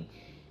everything.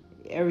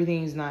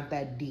 Everything's not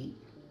that deep.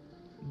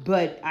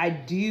 But I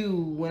do,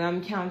 when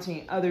I'm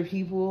counting other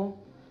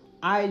people,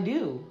 I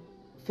do.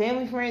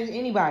 Family, friends,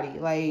 anybody.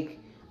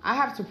 I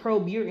have to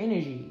probe your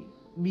energy.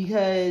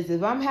 Because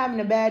if I'm having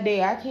a bad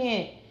day, I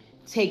can't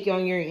take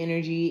on your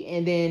energy,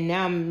 and then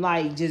now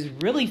I'm just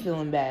really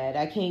feeling bad.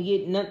 I can't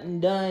get nothing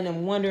done.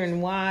 I'm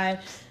wondering why,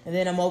 and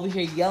then I'm over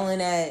here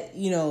yelling at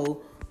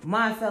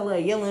my fella,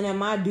 yelling at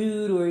my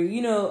dude, or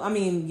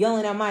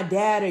yelling at my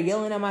dad, or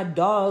yelling at my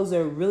dogs,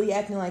 or really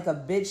acting like a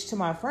bitch to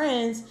my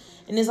friends,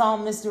 and it's all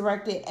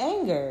misdirected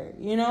anger,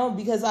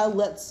 because I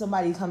let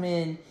somebody come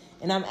in,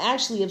 and I'm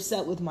actually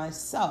upset with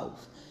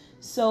myself.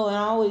 So, and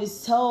I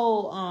always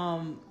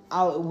tell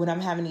when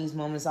I'm having these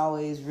moments, I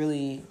always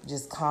really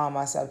just calm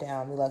myself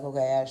down. Be like, okay,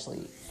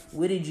 Ashley,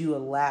 what did you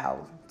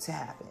allow to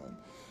happen?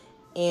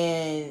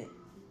 And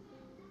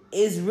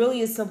it's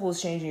really as simple as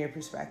changing your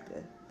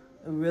perspective.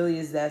 It really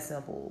is that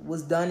simple.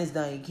 What's done is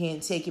done. You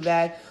can't take it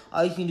back.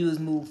 All you can do is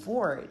move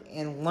forward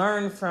and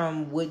learn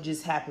from what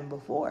just happened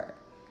before.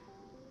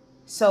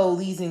 So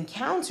these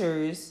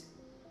encounters,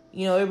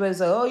 everybody's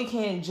like, oh, you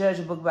can't judge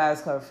a book by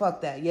its cover.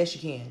 Fuck that. Yes,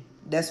 you can.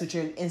 That's what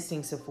your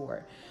instincts are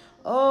for.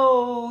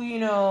 Oh,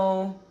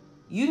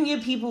 you can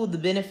give people the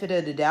benefit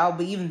of the doubt,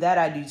 but even that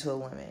I do to a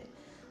limit.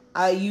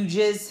 You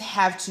just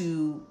have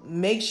to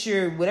make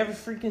sure whatever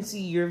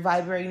frequency you're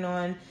vibrating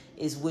on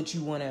is what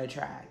you want to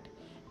attract.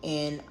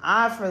 And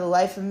for the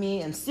life of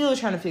me, I'm still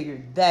trying to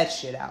figure that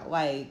shit out.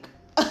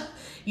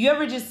 You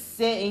ever just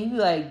sit and you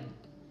like,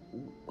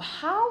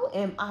 how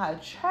am I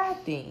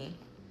attracting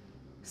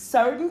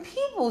certain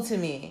people to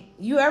me?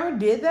 You ever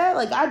did that?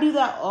 I do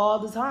that all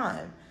the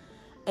time.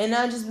 And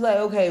I just be like,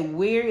 okay,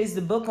 where is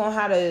the book on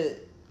how do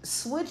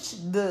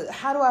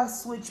I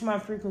switch my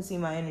frequency,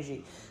 my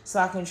energy, so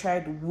I can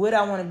attract what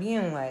I want to be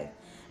in life?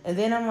 And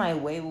then I'm like,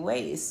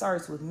 wait, it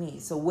starts with me.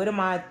 So what am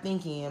I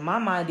thinking in my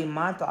mind, in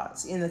my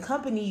thoughts? And the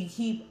company you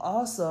keep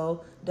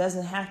also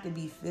doesn't have to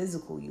be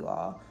physical, you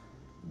all.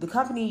 The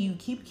company you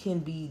keep can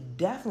be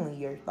definitely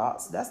your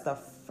thoughts. That's the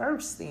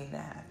first thing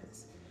that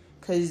happens.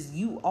 Because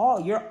you're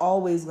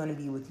always going to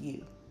be with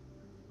you.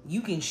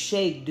 You can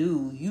shake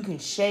dude. You can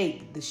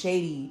shake the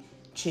shady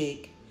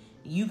chick.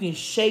 You can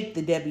shake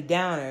the Debbie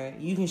Downer.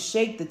 You can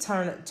shake the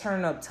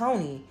turn up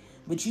Tony.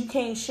 But you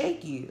can't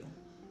shake you.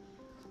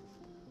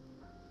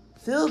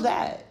 Feel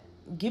that.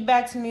 Get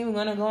back to me. We're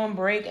going to go on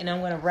break. And I'm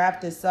going to wrap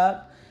this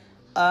up.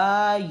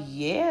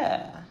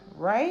 Yeah.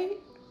 Right?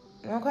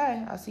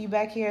 Okay. I'll see you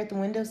back here at the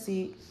window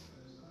seat.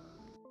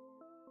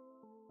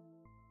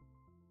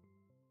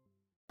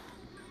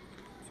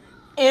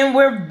 And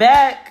we're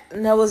back.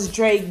 That was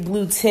Drake,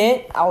 Blue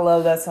Tint. I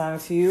love that song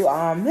too.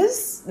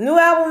 His new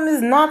album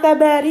is not that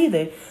bad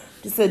either.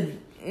 Just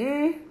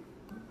I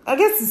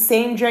guess the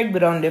same Drake,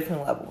 but on a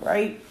different level,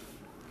 right?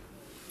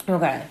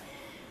 Okay.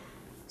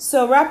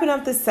 So wrapping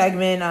up this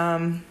segment,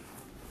 I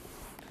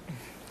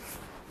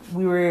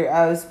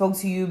spoke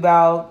to you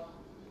about,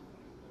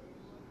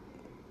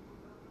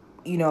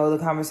 the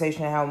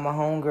conversation I had with my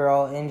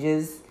homegirl, and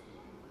just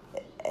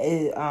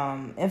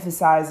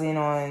emphasizing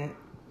on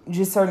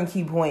just certain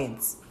key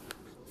points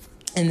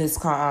in this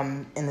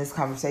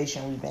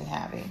conversation we've been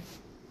having.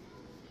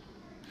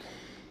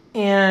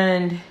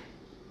 And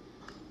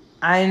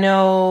I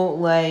know,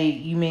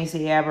 you may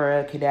say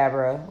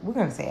abracadabra. We're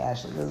gonna say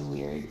Ashley. That's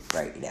weird,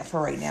 right?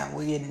 For right now,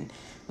 we're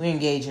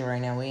engaging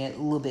right now. We're a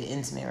little bit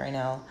intimate right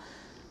now.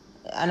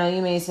 I know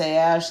you may say,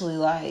 Ashley,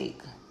 like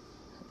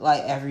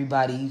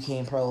everybody, you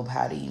can't probe.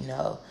 How do you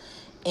know?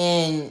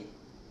 And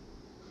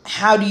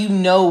how do you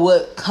know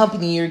what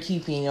company you're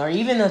keeping, or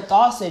even the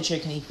thoughts that you're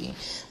keeping?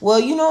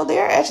 Well,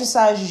 there are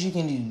exercises you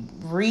can do.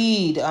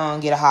 Read,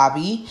 get a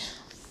hobby,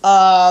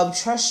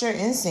 trust your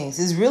instincts.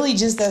 It's really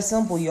just that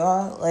simple,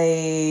 y'all.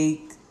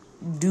 Like,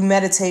 do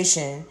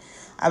meditation.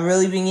 I've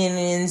really been getting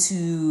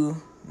into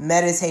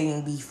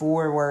meditating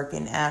before work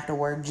and after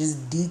work,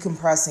 just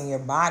decompressing your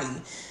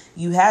body.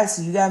 You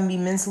gotta be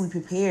mentally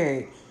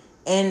prepared.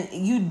 And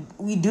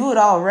we do it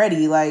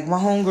already. Like, my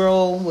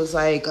homegirl was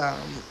like,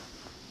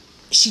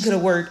 she could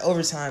have worked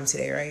overtime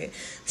today, right?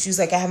 She was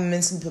like, I haven't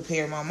mentally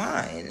prepared my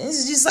mind.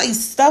 It's just like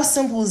stuff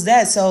simple as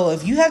that. So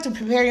if you have to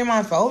prepare your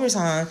mind for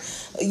overtime,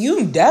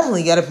 you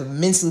definitely got to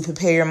mentally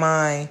prepare your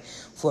mind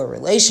for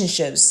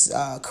relationships,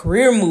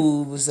 career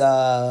moves,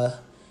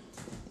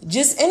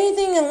 just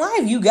anything in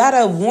life. You got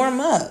to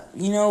warm up.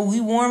 We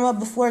warm up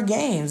before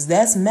games.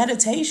 That's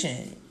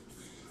meditation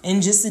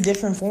in just a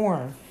different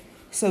form.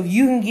 So if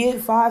you can get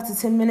 5 to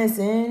 10 minutes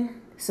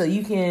in, so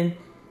you can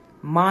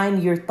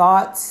mind your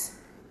thoughts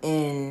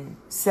and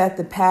set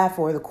the path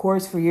or the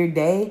course for your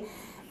day.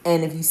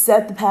 And if you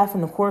set the path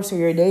and the course for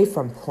your day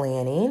from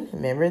planning,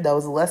 remember, that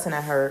was a lesson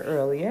I heard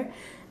earlier,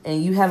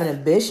 and you have an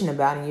ambition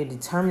about it, and you're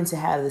determined to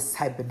have this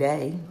type of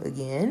day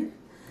again,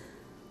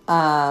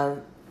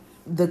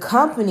 the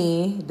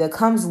company that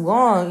comes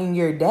along in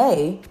your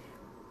day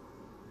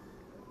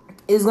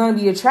is going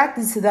to be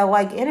attracted to that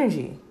like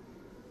energy.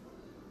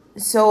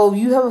 So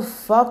you have a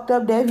fucked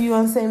up day. If you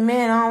want to say,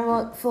 man, I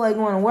don't feel like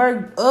going to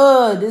work.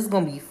 This is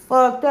going to be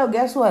fucked up.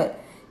 Guess what?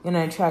 You're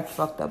going to attract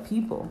fucked up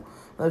people.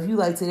 But if you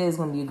like, today is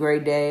going to be a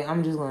great day.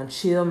 I'm just going to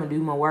chill. I'm going to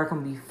do my work.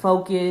 I'm going to be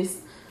focused.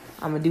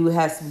 I'm going to do what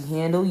has to be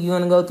handled. You're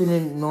going to go through the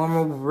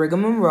normal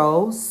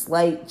rigmarole,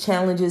 slight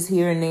challenges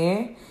here and there.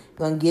 You're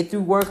going to get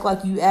through work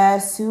like you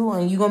asked to,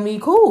 and you're going to be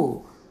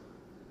cool.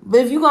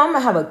 But if I'm going to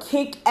have a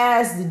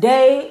kick-ass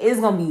day, it's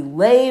going to be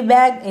laid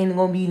back. Ain't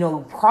going to be no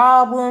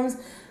problems.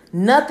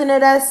 Nothing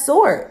of that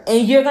sort.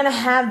 And you're going to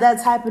have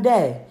that type of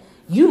day.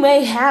 You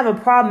may have a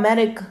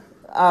problematic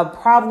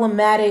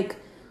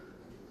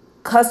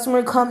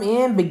customer come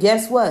in, but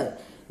guess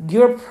what?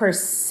 Your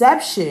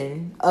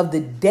perception of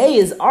the day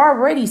is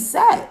already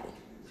set.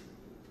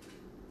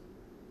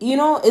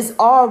 It's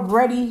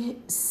already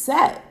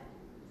set.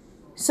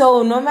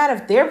 So no matter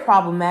if they're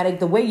problematic,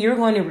 the way you're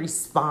going to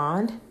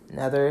respond,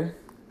 another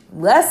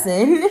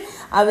lesson,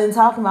 I've been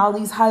talking about all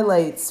these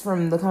highlights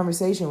from the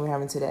conversation we're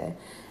having today.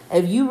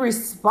 If you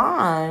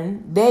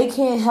respond, they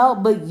can't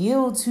help but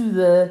yield to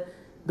the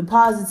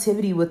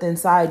positivity within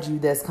inside you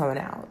that's coming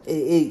out.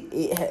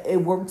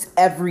 It works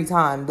every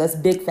time. That's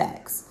big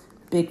facts.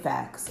 Big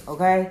facts.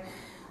 Okay.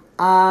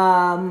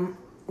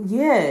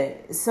 Yeah.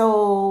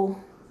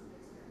 So,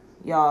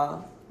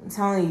 y'all, I'm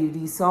telling you,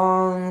 these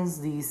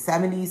songs, these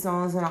 70s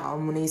songs,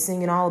 and when they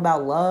singing all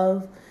about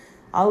love,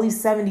 all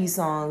these 70s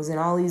songs and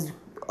all these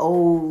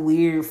old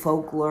weird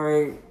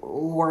folklore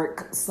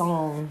work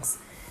songs.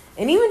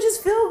 And even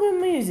just feel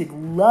good music.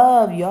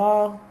 Love,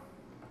 y'all.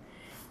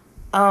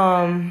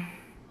 I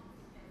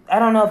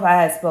don't know if I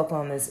had spoken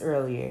on this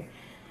earlier.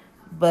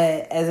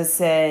 But as I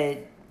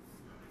said,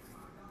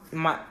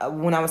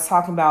 when I was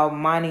talking about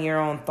minding your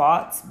own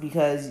thoughts,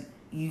 because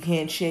you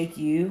can't shake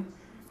you.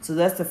 So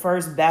that's the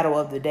first battle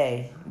of the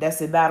day. That's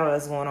the battle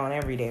that's going on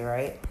every day,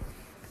 right?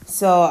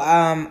 So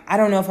I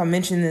don't know if I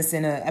mentioned this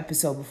in an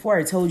episode before.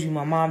 I told you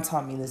my mom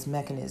taught me this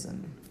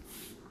mechanism.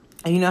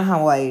 And you know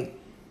how, like,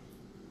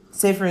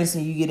 say, for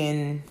instance, you get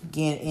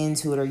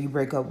into it, or you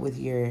break up with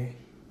your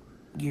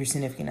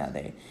significant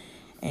other,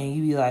 and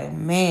you be like,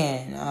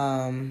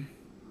 man,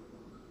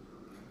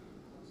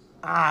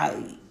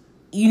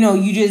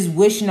 you just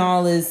wishing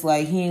all this,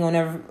 like, he ain't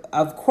gonna never,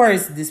 of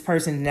course, this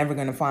person's never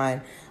gonna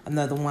find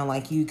another one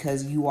like you,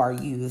 because you are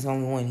you. There's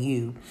only one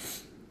you.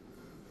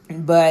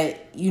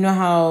 But you know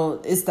how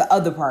it's the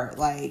other part,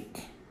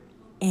 like,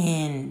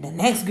 and the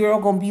next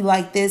girl gonna be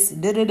like this,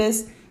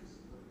 this.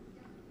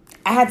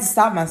 I had to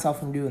stop myself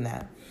from doing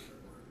that.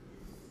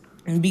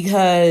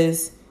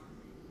 Because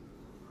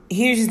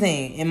here's the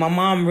thing, and my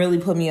mom really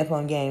put me up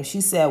on game.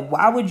 She said,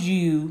 why would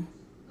you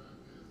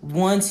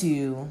want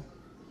to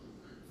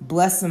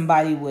bless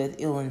somebody with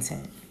ill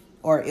intent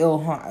or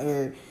ill harm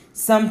or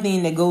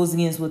something that goes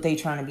against what they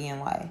trying to be in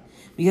life?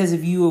 Because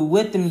if you were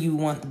with them, you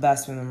want the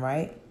best for them,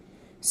 right?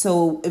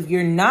 So if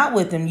you're not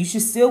with them, you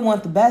should still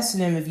want the best for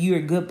them if you're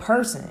a good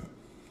person.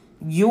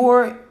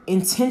 Your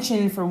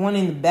intention for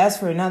wanting the best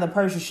for another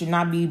person should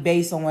not be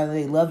based on whether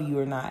they love you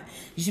or not.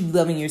 You should be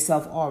loving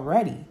yourself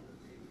already.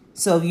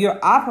 So if you're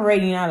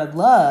operating out of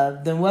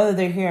love, then whether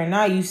they're here or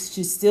not, you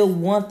should still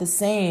want the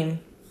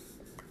same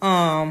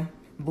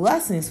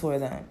blessings for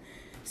them.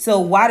 So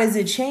why does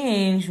it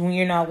change when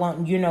you're no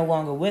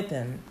longer with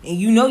them? And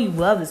you know you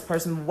love this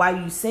person, but why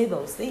do you say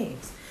those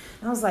things?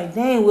 And I was like,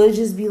 dang, will it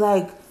just be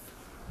like,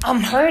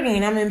 I'm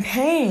hurting, I'm in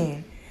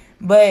pain.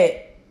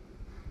 But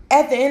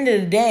at the end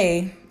of the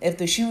day, if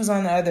the shoe was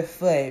on the other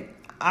foot,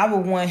 I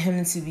would want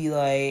him to be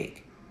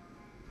like,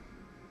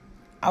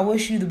 I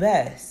wish you the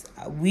best.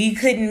 We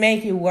couldn't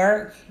make it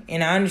work,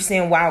 and I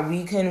understand why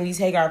we couldn't. We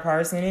take our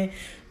parts in it,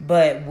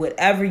 but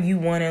whatever you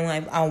want in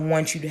life, I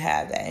want you to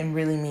have that and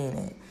really mean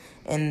it.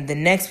 And the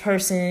next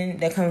person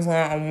that comes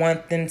along, I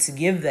want them to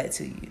give that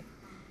to you.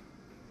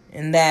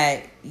 And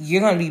that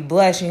you're going to be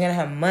blessed. You're going to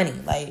have money.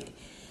 Like,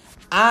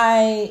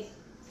 I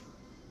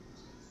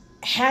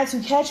had to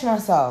catch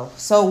myself.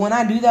 So when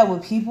I do that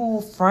with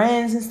people,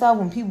 friends and stuff,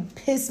 when people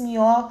piss me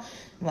off,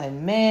 I'm like,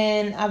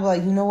 man, I'll be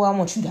like, you know what? I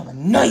want you to have a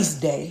nice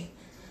day.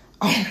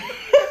 I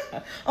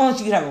want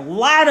you to have a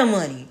lot of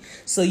money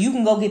so you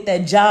can go get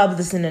that job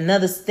that's in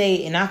another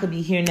state, and I could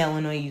be here in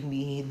Illinois, you can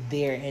be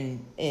there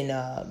in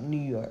New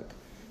York,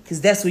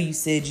 because that's where you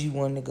said you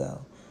wanted to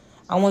go.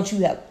 I want you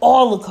to have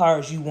all the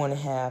cars you want to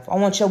have. I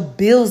want your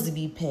bills to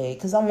be paid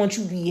because I want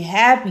you to be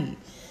happy.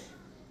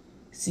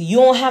 So you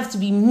don't have to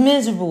be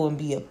miserable and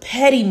be a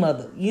petty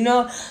mother, you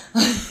know?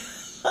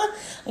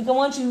 Like, I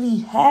want you to be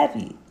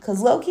happy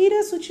because low-key,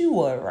 that's what you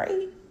are,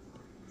 right?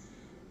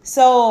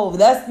 So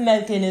that's the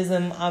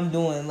mechanism I'm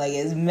doing. Like,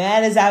 as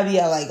mad as I be,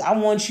 I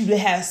want you to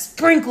have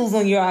sprinkles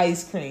on your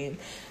ice cream.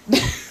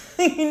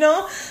 You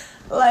know?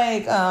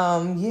 Like,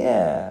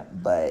 yeah.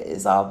 But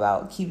it's all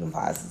about keeping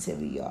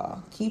positivity,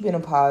 y'all. Keeping a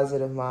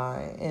positive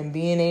mind and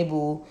being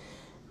able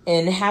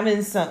and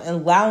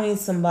allowing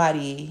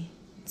somebody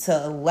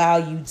to allow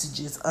you to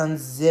just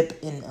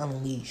unzip and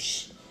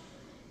unleash.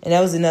 And that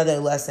was another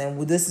lesson.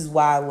 Well, this is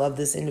why I love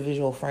this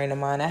individual friend of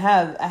mine. I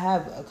have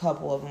a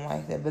couple of them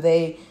like that, but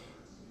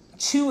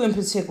two in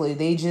particular,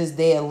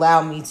 they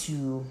allow me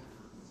to.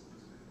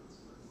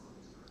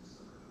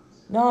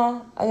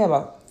 No, I got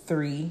about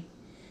three.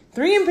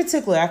 Three in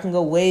particular I can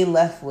go way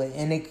left with,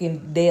 and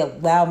they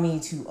allow me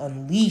to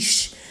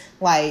unleash,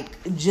 like,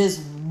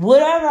 just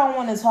whatever I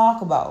want to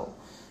talk about.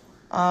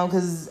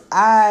 Because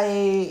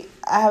I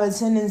have a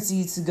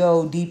tendency to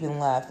go deep and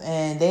left,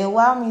 and they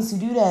allow me to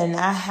do that, and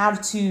I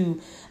have to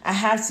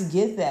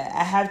get that.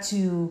 I have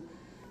to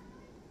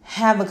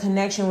have a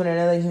connection with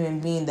another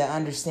human being that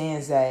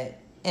understands that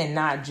and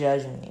not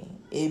judge me.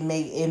 It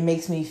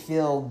makes me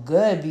feel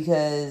good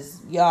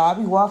because, y'all, I'll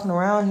be walking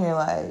around here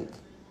like,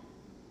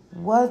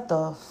 what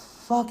the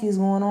fuck is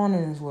going on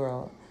in this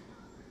world?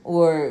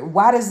 Or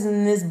why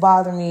doesn't this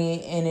bother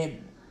me and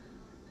it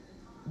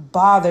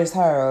bothers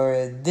her?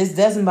 Or this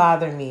doesn't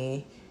bother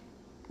me,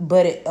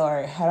 but it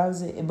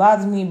bothers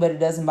me, but it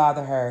doesn't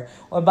bother her.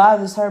 Or it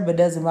bothers her, but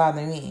doesn't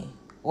bother me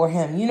or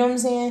him. You know what I'm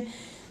saying?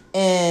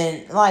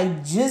 And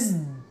like, just,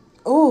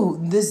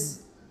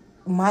 this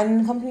minding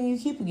the company you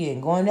keep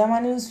again. Going down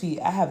my newsfeed,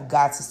 I have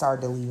got to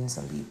start deleting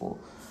some people.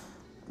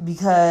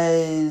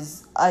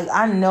 Because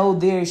I know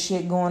there's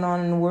shit going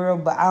on in the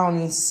world, but I don't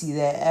need to see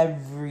that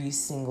every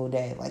single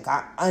day. Like,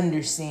 I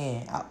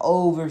understand. I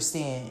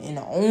overstand. And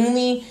the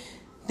only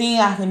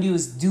thing I can do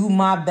is do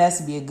my best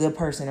to be a good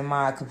person in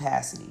my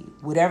capacity.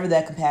 Whatever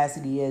that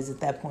capacity is at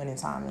that point in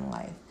time in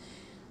life.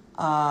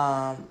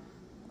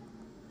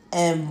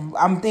 And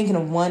I'm thinking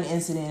of one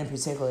incident in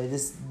particular.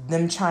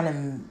 Them trying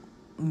to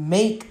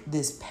make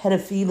this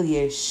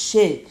pedophilia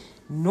shit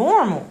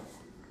normal.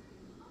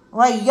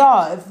 Like,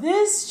 y'all, if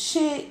this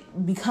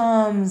shit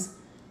becomes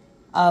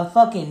a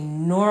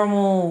fucking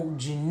normal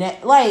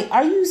like,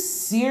 are you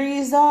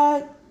serious,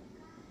 dog?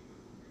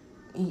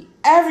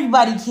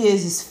 Everybody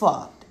kids is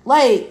fucked.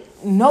 Like,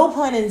 no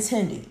pun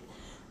intended.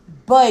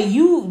 But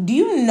do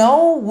you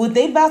know what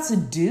they about to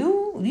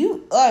do?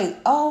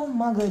 Oh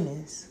my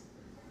goodness.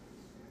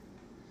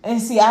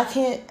 And see,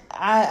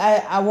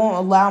 I won't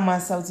allow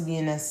myself to be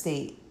in that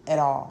state at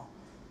all.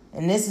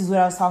 And this is what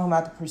I was talking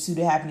about, the pursuit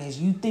of happiness.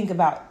 You think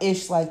about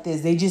ish like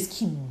this. They just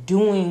keep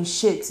doing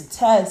shit to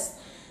test.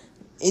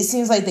 It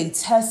seems like they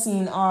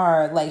testing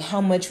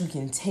how much we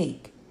can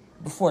take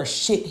before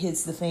shit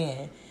hits the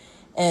fan.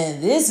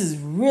 And this is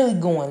really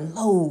going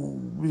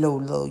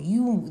low.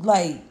 You,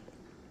 like,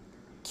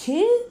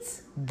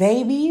 kids?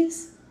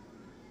 Babies?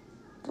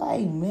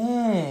 Like,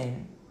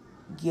 man.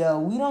 Yo,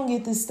 we don't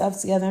get this stuff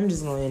together. I'm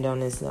just going to end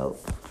on this note.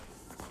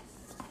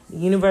 The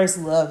universe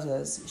loves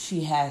us.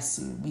 She has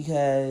to,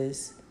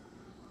 because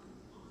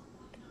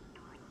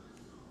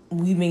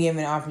we've been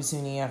given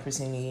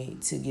opportunity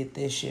to get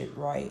this shit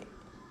right.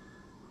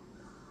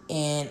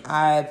 And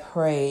I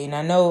pray, and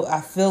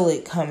I feel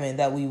it coming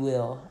that we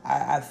will.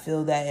 I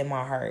feel that in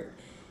my heart.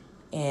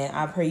 And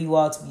I pray you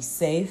all to be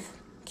safe.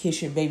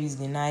 Kiss your babies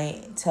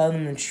goodnight. Tell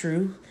them the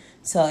truth.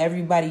 Tell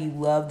everybody you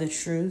love the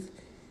truth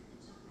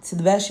to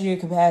the best of your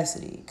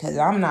capacity. Because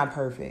I'm not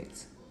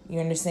perfect. You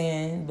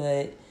understand?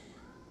 But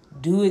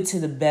do it to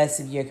the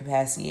best of your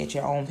capacity at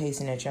your own pace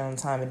and at your own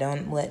time. And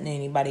don't let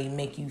anybody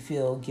make you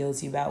feel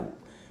guilty about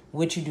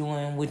what you're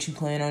doing, what you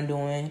plan on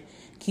doing.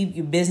 Keep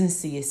your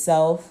business to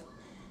yourself.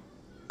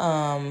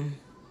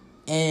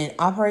 And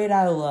operate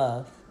out of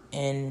love.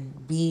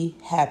 And be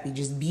happy.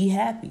 Just be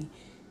happy.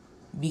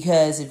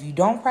 Because if you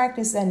don't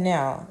practice that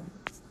now,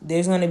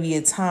 there's going to be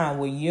a time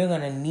where you're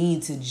going to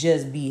need to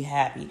just be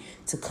happy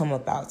to come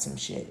up out some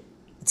shit.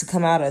 To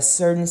come out of a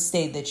certain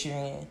state that you're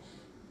in.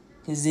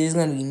 Because there's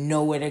going to be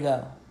nowhere to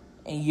go.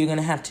 And you're going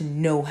to have to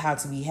know how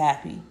to be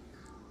happy.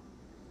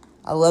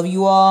 I love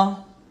you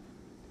all.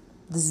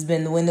 This has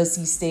been the Window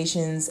Seat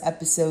Stations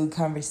episode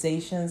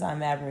Conversations.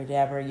 I'm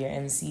Abracadabra, your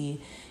MC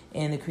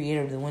and the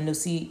creator of the Window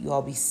Seat. You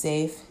all be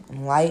safe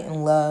and light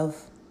and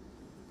love.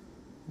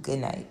 Good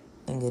night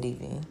and good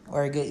evening.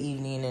 Or a good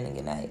evening and a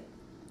good night.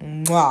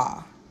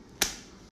 Mwah.